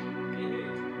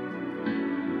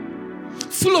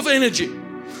 Full of energy,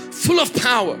 full of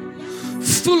power,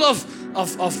 full of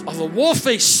a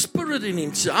warfare spirit in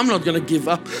him. So I'm not going to give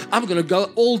up. I'm going to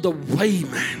go all the way,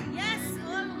 man. Yes,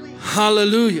 always.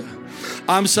 Hallelujah.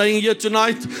 I'm saying here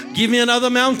tonight, give me another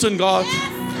mountain, God.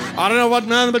 I don't know what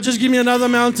mountain, but just give me another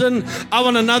mountain. I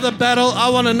want another battle. I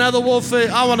want another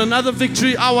warfare. I want another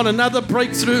victory. I want another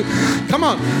breakthrough. Come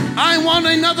on. I want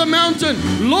another mountain.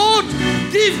 Lord,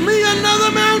 give me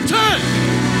another mountain.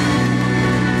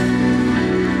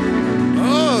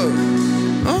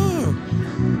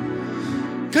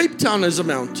 Cape Town is a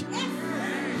mountain.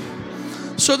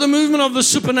 So the movement of the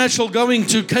supernatural going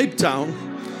to Cape Town,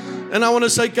 and I want to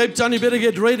say, Cape Town, you better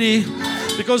get ready,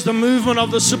 because the movement of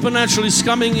the supernatural is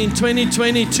coming in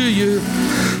 2020 to you.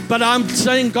 But I'm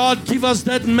saying, God, give us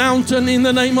that mountain in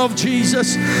the name of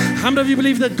Jesus. How many of you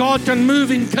believe that God can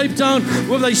move in Cape Town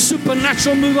with a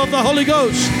supernatural move of the Holy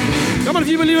Ghost? Come on, if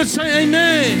you believe it, say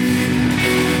amen.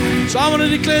 So I want to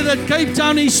declare that Cape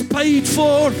Town is paid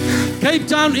for. Cape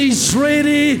Town is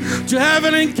ready to have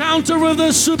an encounter with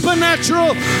the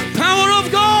supernatural power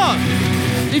of God.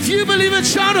 If you believe it,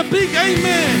 shout a big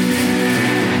amen.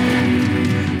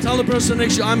 Tell the person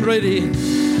next to you, I'm ready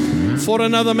for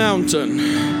another mountain.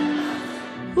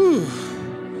 Whew.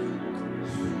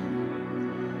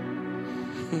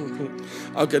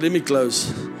 Okay, let me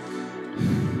close.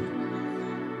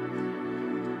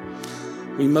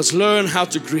 We must learn how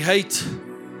to create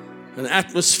an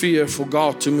atmosphere for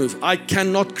God to move. I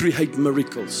cannot create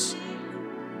miracles.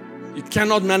 You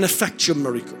cannot manufacture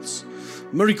miracles.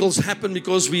 Miracles happen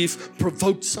because we've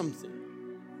provoked something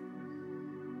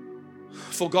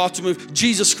for God to move.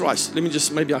 Jesus Christ, let me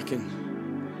just, maybe I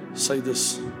can say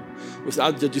this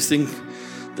without that you think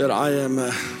that I am,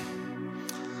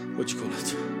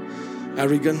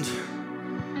 arrogant.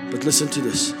 But listen to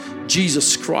this.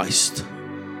 Jesus Christ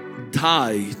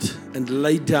died and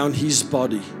laid down his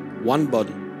body, one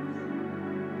body.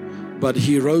 But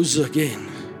he rose again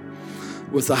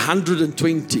with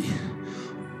 120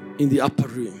 in the upper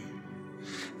room.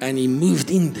 And he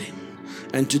moved in them.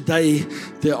 And today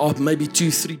there are maybe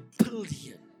 2-3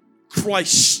 billion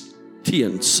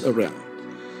Christians around.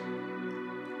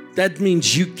 That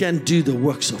means you can do the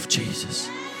works of Jesus.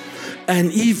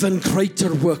 And even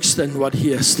greater works than what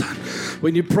he has done.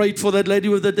 When you prayed for that lady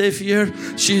with the deaf ear,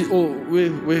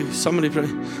 somebody prayed.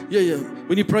 Yeah.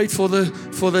 When you prayed for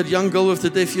that young girl with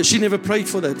the deaf ear, she never prayed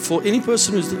for that. For any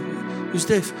person who's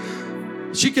deaf,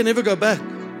 she can never go back.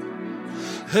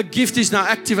 Her gift is now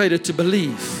activated to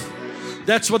believe.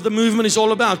 That's what the movement is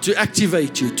all about, to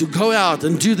activate you, to go out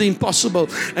and do the impossible,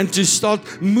 and to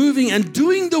start moving and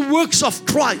doing the works of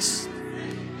Christ.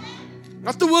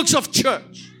 Not the works of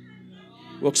church.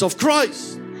 Works of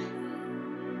Christ.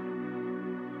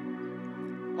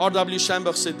 R.W.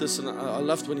 Schambach said this, and I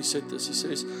loved when he said this. He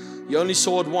says, he only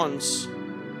saw it once.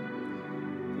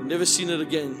 He'd never seen it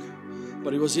again.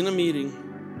 But he was in a meeting,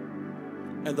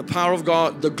 and the power of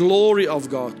God, the glory of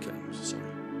God came.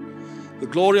 The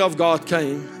glory of God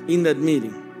came in that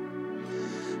meeting.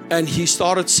 And he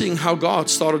started seeing how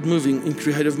God started moving in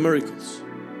creative miracles.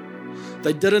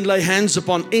 They didn't lay hands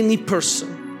upon any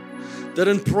person.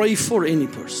 Didn't pray for any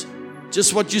person.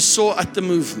 Just what you saw at the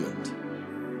movement.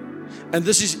 And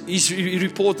this is, he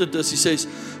reported this. He says,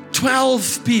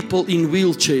 12 people in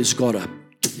wheelchairs got up.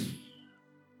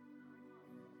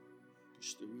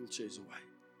 Pushed the wheelchairs away.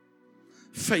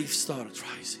 Faith started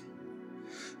rising.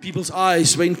 People's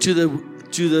eyes went to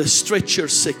the stretcher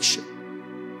section.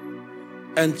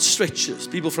 And stretchers,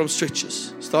 people from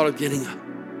stretchers started getting up.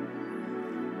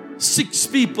 6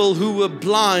 people who were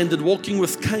blind and walking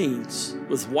with canes,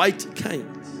 with white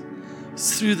canes,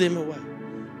 threw them away.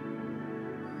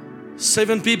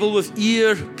 7 people with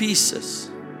earpieces.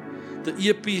 The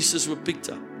earpieces were picked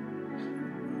up.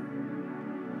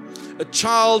 A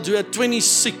child who had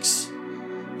 26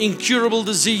 incurable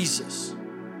diseases.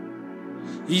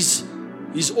 His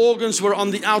organs were on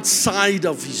the outside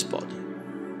of his body.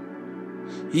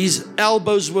 His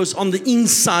elbows was on the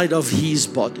inside of his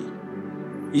body.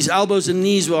 His elbows and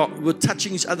knees were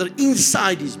touching each other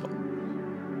inside his body.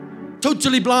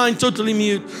 Totally blind, totally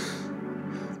mute,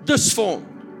 disformed.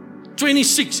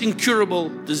 26 incurable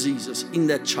diseases in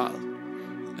that child.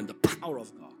 And the power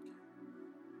of God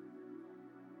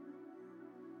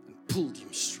and pulled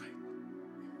him straight.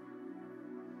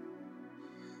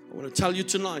 I want to tell you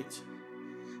tonight,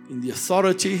 in the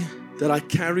authority that I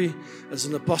carry as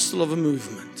an apostle of a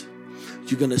movement,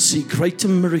 you're going to see greater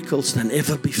miracles than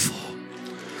ever before.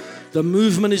 the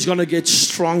movement is going to get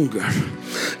stronger.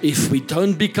 If we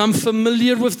don't become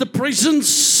familiar with the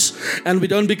presence and we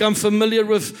don't become familiar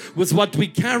with what we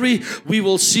carry, we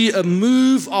will see a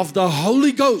move of the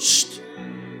Holy Ghost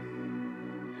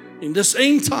in this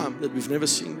end time that we've never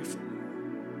seen before.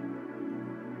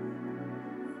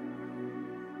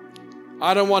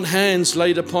 I don't want hands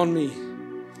laid upon me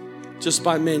just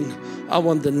by men. I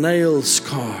want the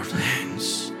nail-scarred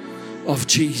hands of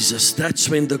Jesus. That's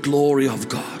when the glory of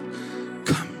God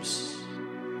comes.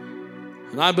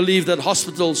 And I believe that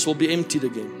hospitals will be emptied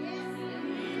again.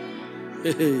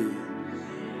 Hey.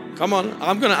 Come on,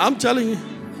 I'm telling you.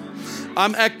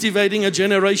 I'm activating a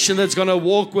generation that's going to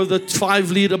walk with a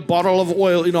 5-liter bottle of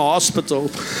oil in a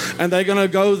hospital. And they're going to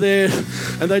go there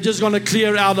and they're just going to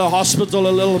clear out the hospital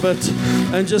a little bit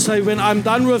and just say, when I'm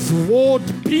done with Ward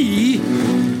B,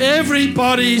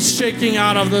 everybody's checking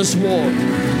out of this ward.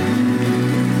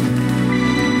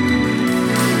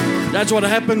 That's what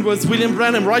happened with William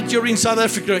Branham right here in South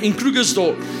Africa, in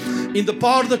Krugersdorp, in the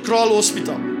Paardekraal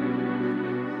Hospital.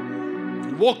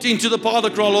 He walked into the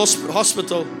Paardekraal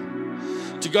Hospital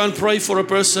to go and pray for a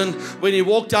person. When he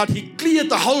walked out, he cleared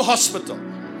the whole hospital.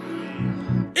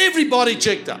 Everybody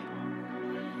checked out.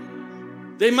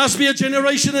 There must be a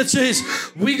generation that says,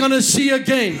 we're going to see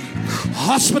again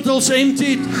hospitals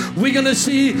emptied. We're going to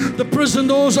see the prison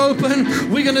doors open.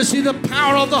 We're going to see the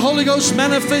power of the Holy Ghost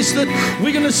manifested.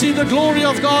 We're going to see the glory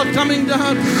of God coming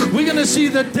down. We're going to see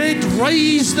the dead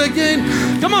raised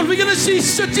again. Come on, we're going to see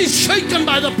cities shaken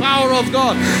by the power of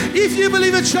God. If you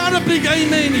believe it, shout a big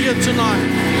amen here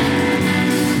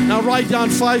tonight. Now write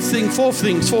down 4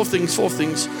 things,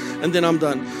 and then I'm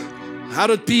done. How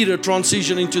did Peter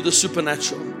transition into the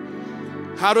supernatural?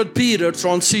 How did Peter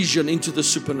transition into the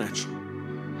supernatural?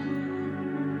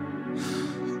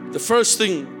 The first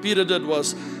thing Peter did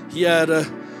was he had a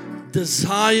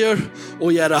desire,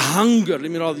 or he had a hunger. Let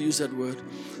me rather use that word.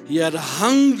 He had a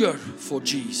hunger for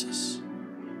Jesus.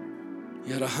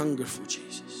 He had a hunger for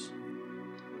Jesus.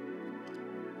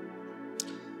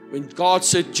 When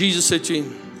Jesus said to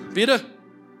him, Peter,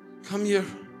 come here.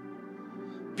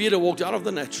 Peter walked out of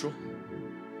the natural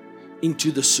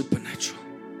into the supernatural.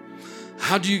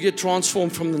 How do you get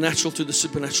transformed from the natural to the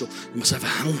supernatural? You must have a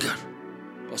hunger.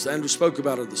 Pastor Andrew spoke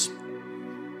about it this morning.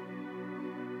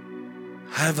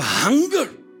 Have a hunger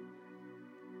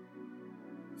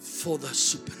for the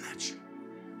supernatural.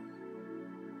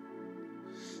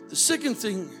 The second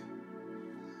thing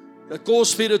that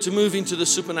caused Peter to move into the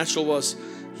supernatural was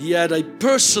he had a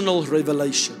personal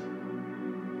revelation.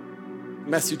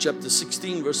 Matthew chapter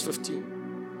 16, verse 15.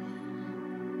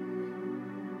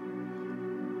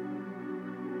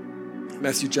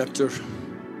 Matthew chapter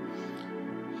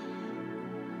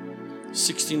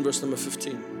 16, verse number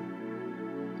 15.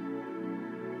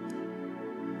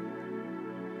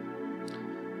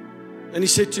 And he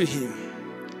said to him,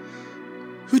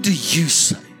 who do you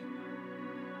say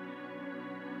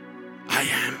I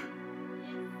am?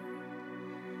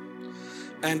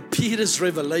 And Peter's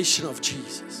revelation of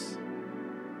Jesus.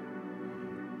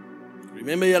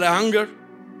 Remember, he had a hunger.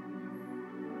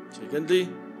 Secondly,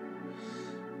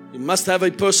 you must have a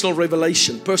personal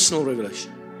revelation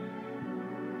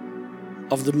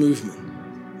of the movement,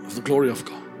 of the glory of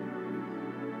God.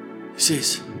 He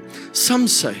says, some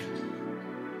say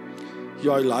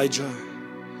you are Elijah,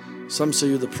 some say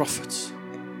you're the prophets,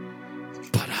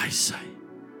 but I say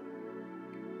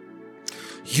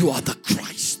you are the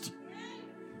Christ,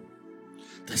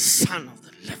 the Son of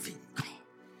the living God.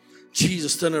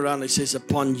 Jesus turned around and he says,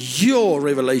 upon your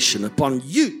revelation, upon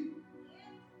you,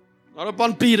 not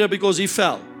upon Peter because he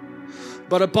fell,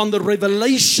 but upon the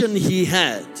revelation he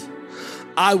had,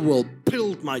 I will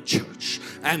build my church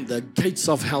and the gates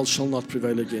of hell shall not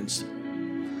prevail against it.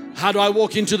 How do I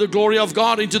walk into the glory of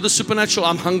God, into the supernatural?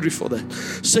 I'm hungry for that.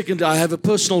 Secondly, I have a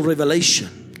personal revelation.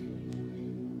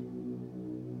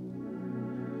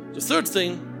 The third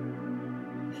thing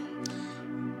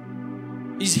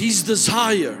is his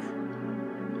desire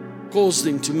caused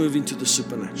him to move into the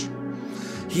supernatural.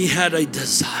 He had a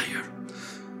desire.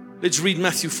 Let's read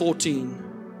Matthew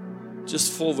 14,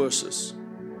 just 4 verses.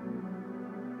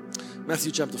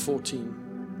 Matthew chapter 14,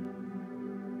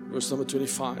 verse number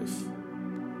 25.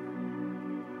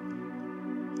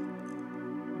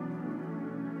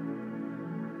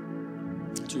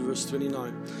 To verse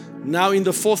 29. Now in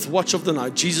the 4th watch of the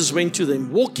night, Jesus went to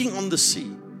them, walking on the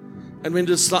sea. And when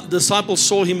the disciples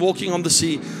saw him walking on the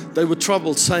sea, they were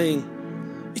troubled, saying,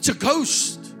 it's a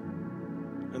ghost.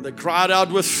 And they cried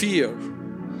out with fear.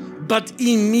 But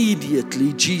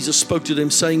immediately Jesus spoke to them,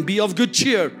 saying, be of good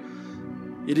cheer.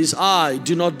 It is I,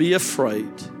 do not be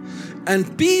afraid.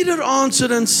 And Peter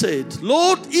answered and said,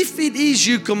 Lord, if it is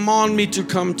you, command me to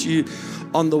come to you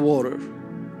on the water.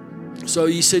 So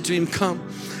he said to him, come.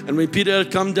 And when Peter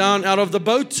had come down out of the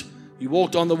boat, he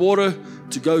walked on the water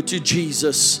to go to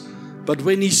Jesus. But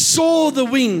when he saw the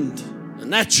wind, the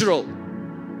natural,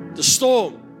 the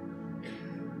storm,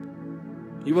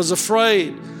 he was afraid,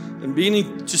 and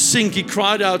beginning to sink, he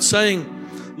cried out, saying,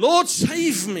 Lord,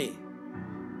 save me.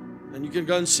 And you can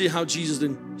go and see how Jesus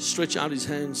then stretched out his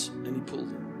hands and he pulled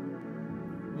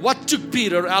him. What took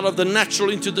Peter out of the natural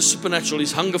into the supernatural?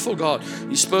 His hunger for God,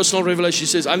 his personal revelation. He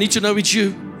says, I need to know it's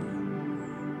you.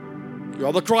 You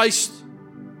are the Christ.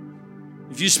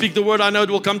 If you speak the word, I know it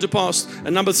will come to pass.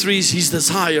 And number 3 is his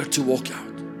desire to walk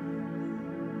out.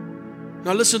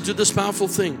 Now listen to this powerful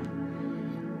thing.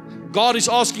 God is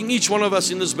asking each one of us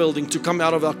in this building to come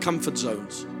out of our comfort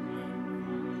zones.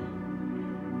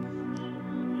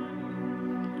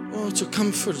 Oh, it's a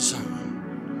comfort zone.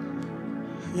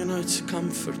 You know, it's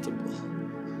comfortable.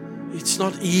 It's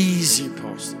not easy,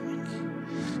 Pastor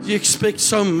Mick. You expect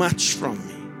so much from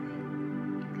me.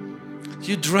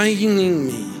 You're draining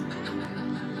me.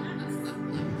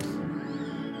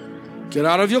 Get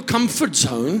out of your comfort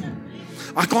zone.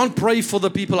 I can't pray for the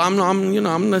people.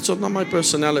 That's not my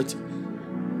personality.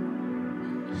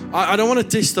 I don't want to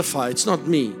testify. It's not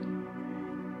me.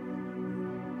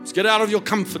 Let's get out of your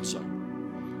comfort zone.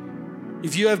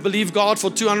 If you have believed God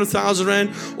for 200,000 rand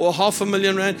or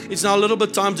 500,000 rand, it's now a little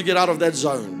bit time to get out of that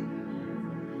zone.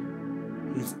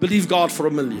 Believe God for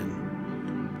 1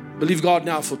 million. Believe God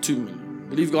now for 2 million.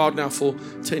 Believe God now for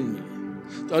 10 million.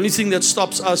 The only thing that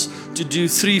stops us to do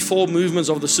 3-4 movements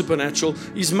of the supernatural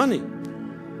is money.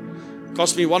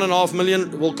 Cost me 1.5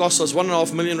 million, will cost us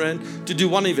 1.5 million rand to do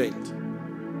one event.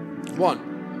 One.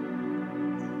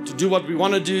 To do what we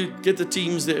want to do, get the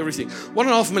teams there, everything.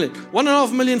 1.5 million.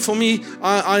 1.5 million for me,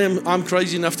 I'm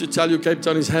crazy enough to tell you Cape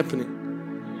Town is happening.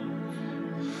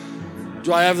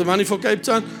 Do I have the money for Cape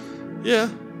Town? Yeah.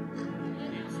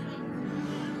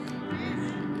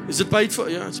 Is it paid for?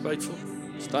 Yeah, it's paid for.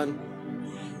 It's done.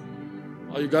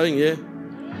 Are you going? Yeah.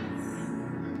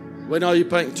 When are you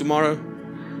paying? Tomorrow.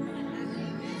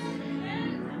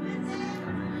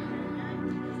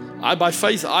 By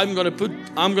faith, I'm going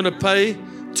to pay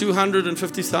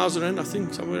 250,000 rand, I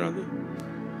think, somewhere around there,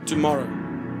 tomorrow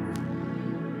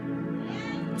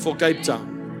for Cape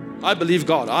Town. I believe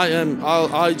God.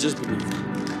 I just believe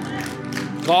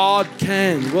God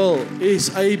can, will,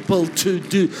 is able to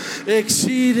do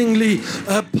exceedingly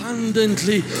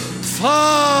abundantly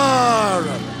far.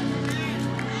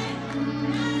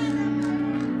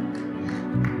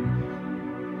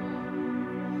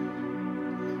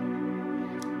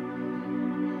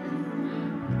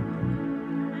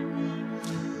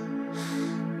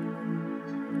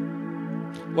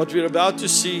 What we're about to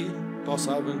see,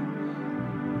 Pastor Ivan,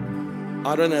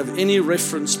 I don't have any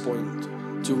reference point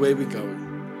to where we're going.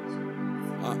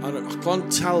 I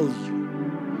can't tell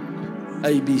you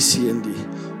A, B, C, and D.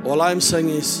 All I'm saying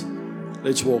is,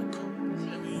 let's walk.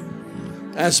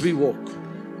 As we walk,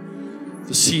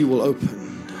 the sea will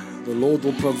open. The Lord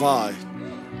will provide.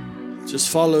 Just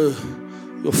follow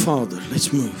your Father.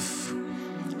 Let's move.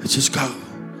 Let's just go.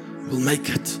 We'll make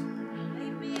it.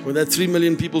 When that 3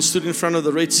 million people stood in front of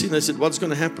the Red Sea, and they said, what's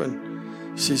going to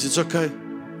happen? He says, it's okay.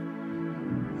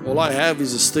 All I have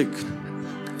is a stick.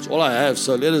 It's all I have,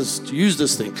 so let us use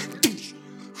this thing.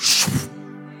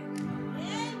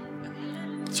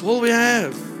 It's all we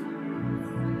have.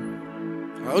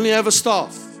 I only have a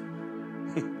staff.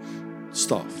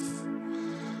 Staff.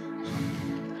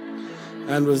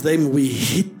 And with them we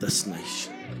hit this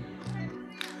nation.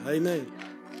 Amen.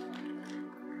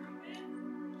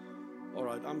 All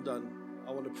right, I'm done.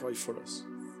 I want to pray for us.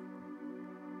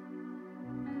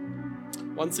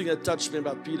 One thing that touched me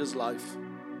about Peter's life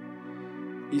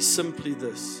is simply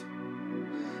this.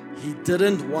 He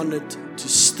didn't want it to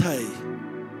stay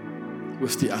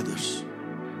with the others.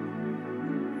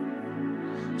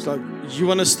 It's like, you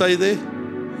want to stay there?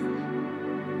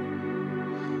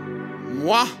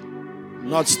 Moi,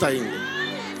 not staying there.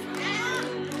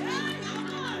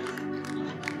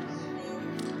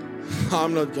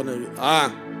 I'm not gonna.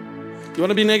 You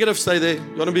want to be negative? Stay there.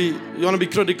 You want to be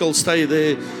critical? Stay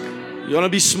there. You want to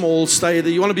be small? Stay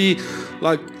there. You want to be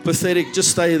like pathetic?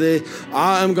 Just stay there.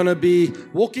 I am gonna be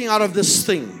walking out of this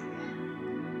thing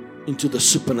into the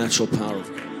supernatural power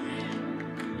of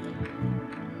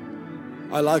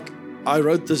God. I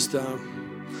wrote this down,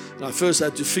 and I first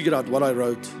had to figure out what I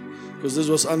wrote because this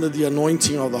was under the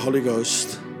anointing of the Holy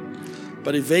Ghost.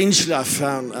 But eventually, I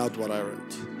found out what I wrote.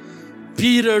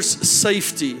 Peter's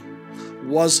safety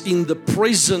was in the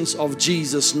presence of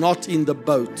Jesus, not in the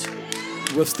boat.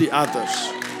 with the others.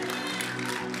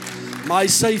 My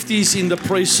safety is in the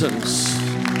presence,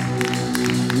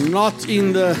 not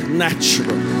in the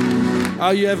natural.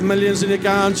 Oh, you have millions in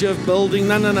accounts, you have building.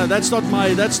 No. That's not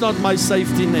my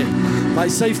safety net. My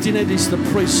safety net is the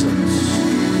presence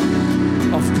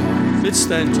of God. Let's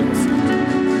stand to our feet.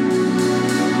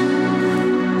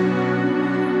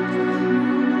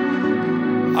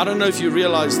 I don't know if you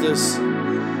realize this,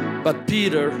 but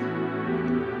Peter,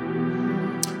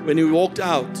 when he walked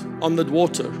out on that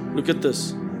water, look at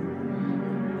this.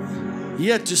 He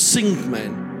had to sink,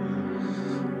 man.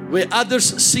 Where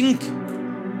others sink,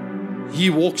 he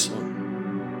walks on.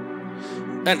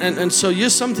 And so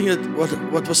here's something that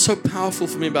what was so powerful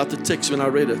for me about the text when I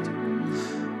read it.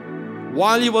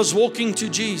 While he was walking to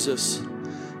Jesus,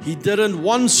 he didn't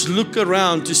once look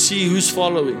around to see who's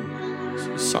following.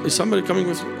 Is somebody coming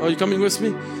with me? Are you coming with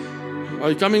me? Are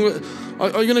you coming with?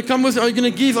 Are you going to come with me? Are you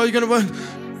going to give? Are you going to?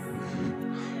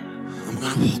 I'm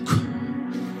going to walk.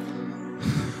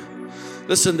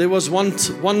 Listen, there was one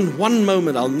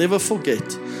moment I'll never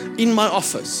forget. In my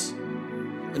office,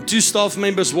 and 2 staff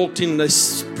members walked in. They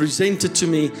presented to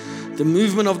me the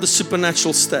movement of the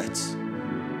supernatural stats.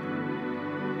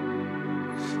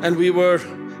 And we were,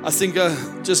 I think,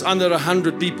 just under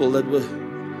 100 people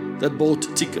that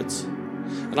bought tickets.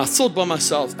 And I thought by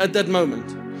myself, at that moment,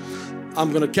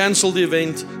 I'm going to cancel the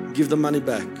event, give the money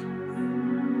back.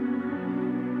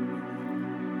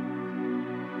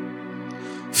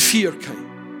 Fear came.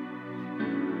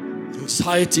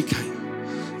 Anxiety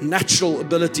came. Natural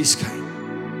abilities came.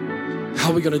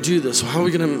 How are we going to do this? How are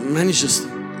we going to manage this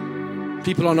thing?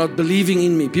 People are not believing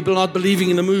in me. People are not believing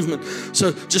in the movement.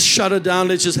 So just shut it down.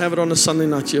 Let's just have it on a Sunday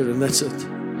night here, and that's it.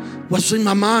 What's in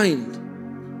my mind?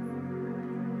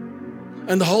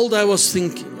 And the whole day I was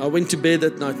thinking. I went to bed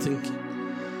that night thinking,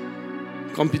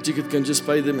 CompuTicket can just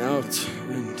pay them out,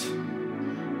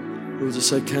 and we'll just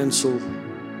say cancel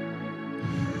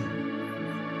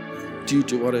due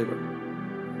to whatever.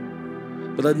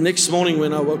 But that next morning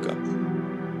when I woke up,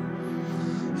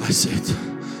 I said,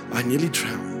 I nearly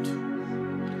drowned,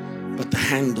 but the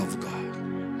hand of God.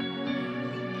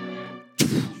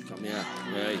 Come here.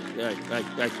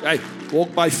 Hey.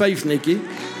 Walk by faith, Nikki.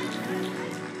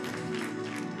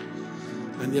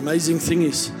 And the amazing thing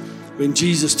is, when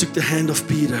Jesus took the hand of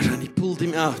Peter and he pulled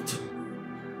him out,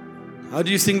 how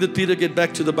do you think that Peter get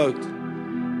back to the boat?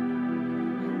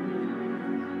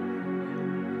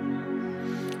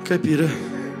 Okay, Peter,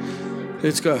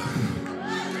 let's go.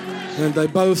 And they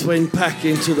both went back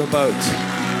into the boat.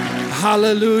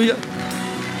 Hallelujah.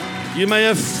 You may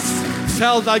have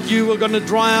felt like you were going to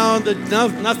drown, that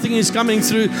nothing is coming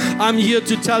through. I'm here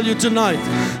to tell you tonight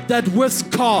that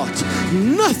with God,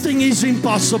 nothing is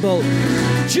impossible.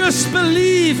 Just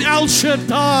believe El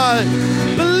Shaddai.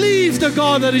 Believe the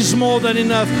God that is more than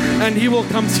enough, and He will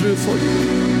come through for you.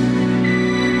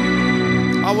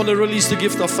 I want to release the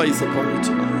gift of faith upon you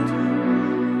tonight.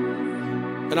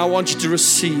 And I want you to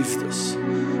receive this.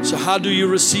 So how do you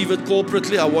receive it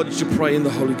corporately? I want you to pray in the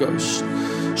Holy Ghost.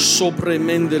 Sobre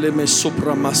mendele me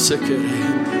sopra masekere.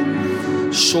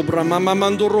 Sobra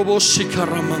mamamando robosi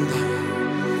karamanda.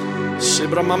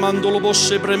 Sebra mamando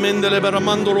robosi bremendele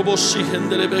beramando robosi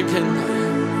hendele bekenda.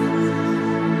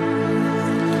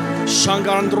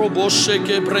 Sangandro bosse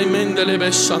ke bremendele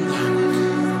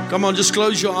besanda. Come on, just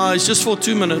close your eyes just for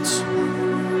 2 minutes.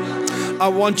 I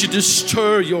want you to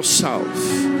stir yourself.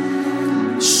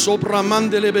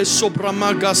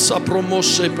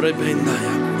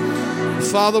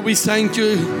 Father, we thank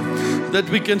you that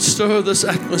we can stir this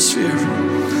atmosphere.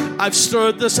 I've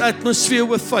stirred this atmosphere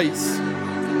with faith.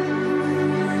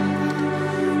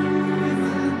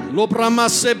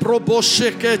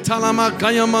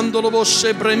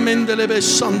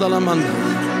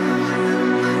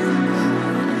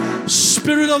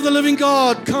 Spirit of the living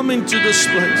God, come into this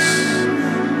place.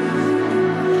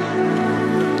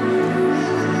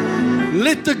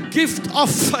 Let the gift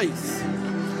of faith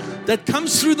that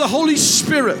comes through the Holy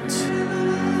Spirit.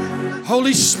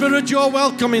 Holy Spirit, you are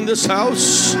welcome in this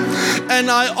house.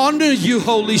 And I honor you,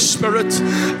 Holy Spirit.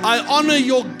 I honor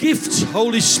your gifts,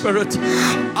 Holy Spirit.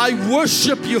 I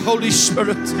worship you, Holy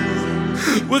Spirit.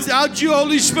 Without you,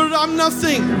 Holy Spirit, I'm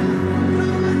nothing.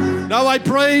 Now I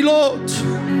pray, Lord,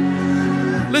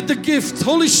 let the gift,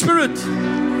 Holy Spirit,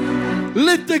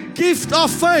 let the gift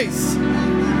of faith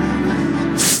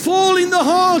fall in the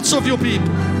hearts of your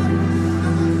people.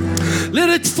 Let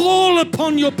it fall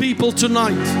upon your people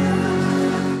tonight.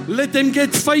 Let them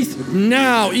get faith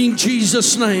now in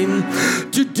Jesus' name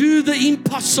to do the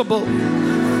impossible.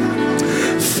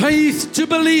 Faith to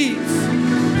believe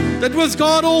that with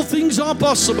God all things are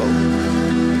possible.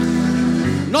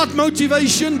 Not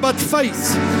motivation, but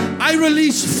faith. I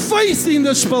release faith in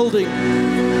this building.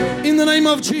 In the name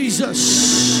of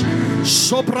Jesus.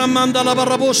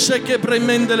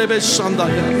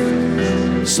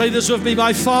 Say this with me.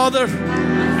 My Father,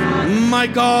 my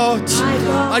God,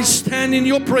 I stand in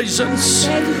your presence.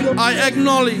 I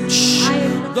acknowledge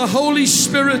the Holy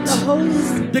Spirit,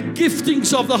 the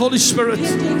giftings of the Holy Spirit.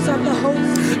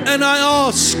 And I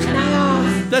ask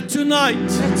that tonight,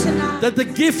 that the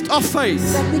gift of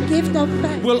faith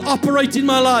will operate in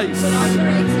my life.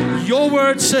 Your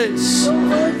word says,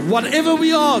 whatever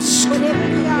we ask,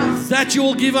 that you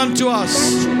will give unto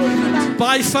us.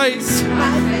 By faith,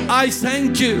 I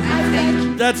thank you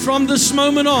that from this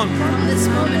moment on,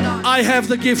 I have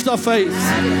the gift of faith.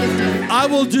 I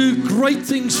will do great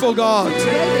things for God.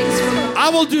 I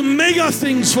will do mega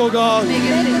things for God.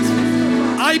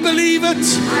 I believe it.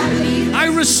 I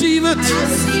receive it.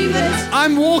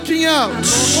 I'm walking out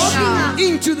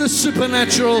into the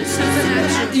supernatural.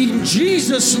 In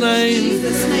Jesus' name.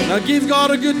 Now give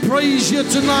God a good praise here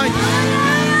tonight.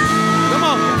 Come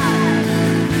on.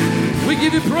 We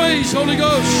give you praise, Holy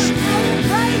Ghost.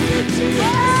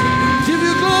 Give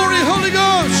you glory, Holy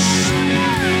Ghost.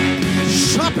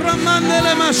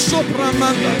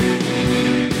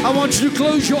 I want you to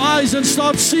close your eyes and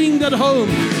start seeing that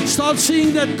home. Start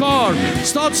seeing that car.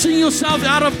 Start seeing yourself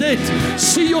out of debt.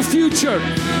 See your future.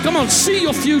 Come on, see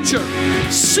your future.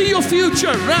 See your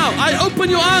future. Now, I open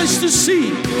your eyes to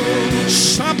see.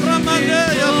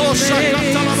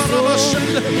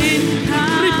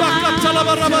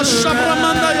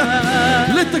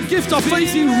 Let the gift of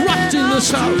faith erupt in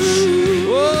this house.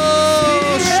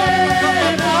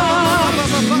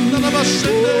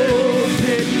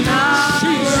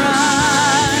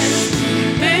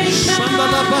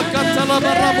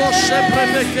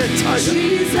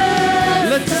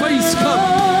 Let faith come.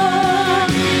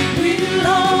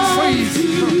 Faith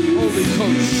come, Holy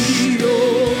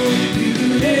Ghost.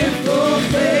 Beautiful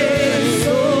face,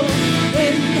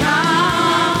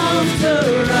 encounter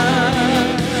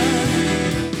us.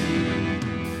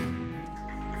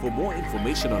 For more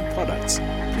information on products,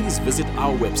 please visit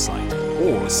our website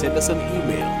or send us an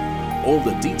email. All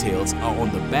the details are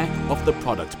on the back of the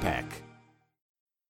product pack.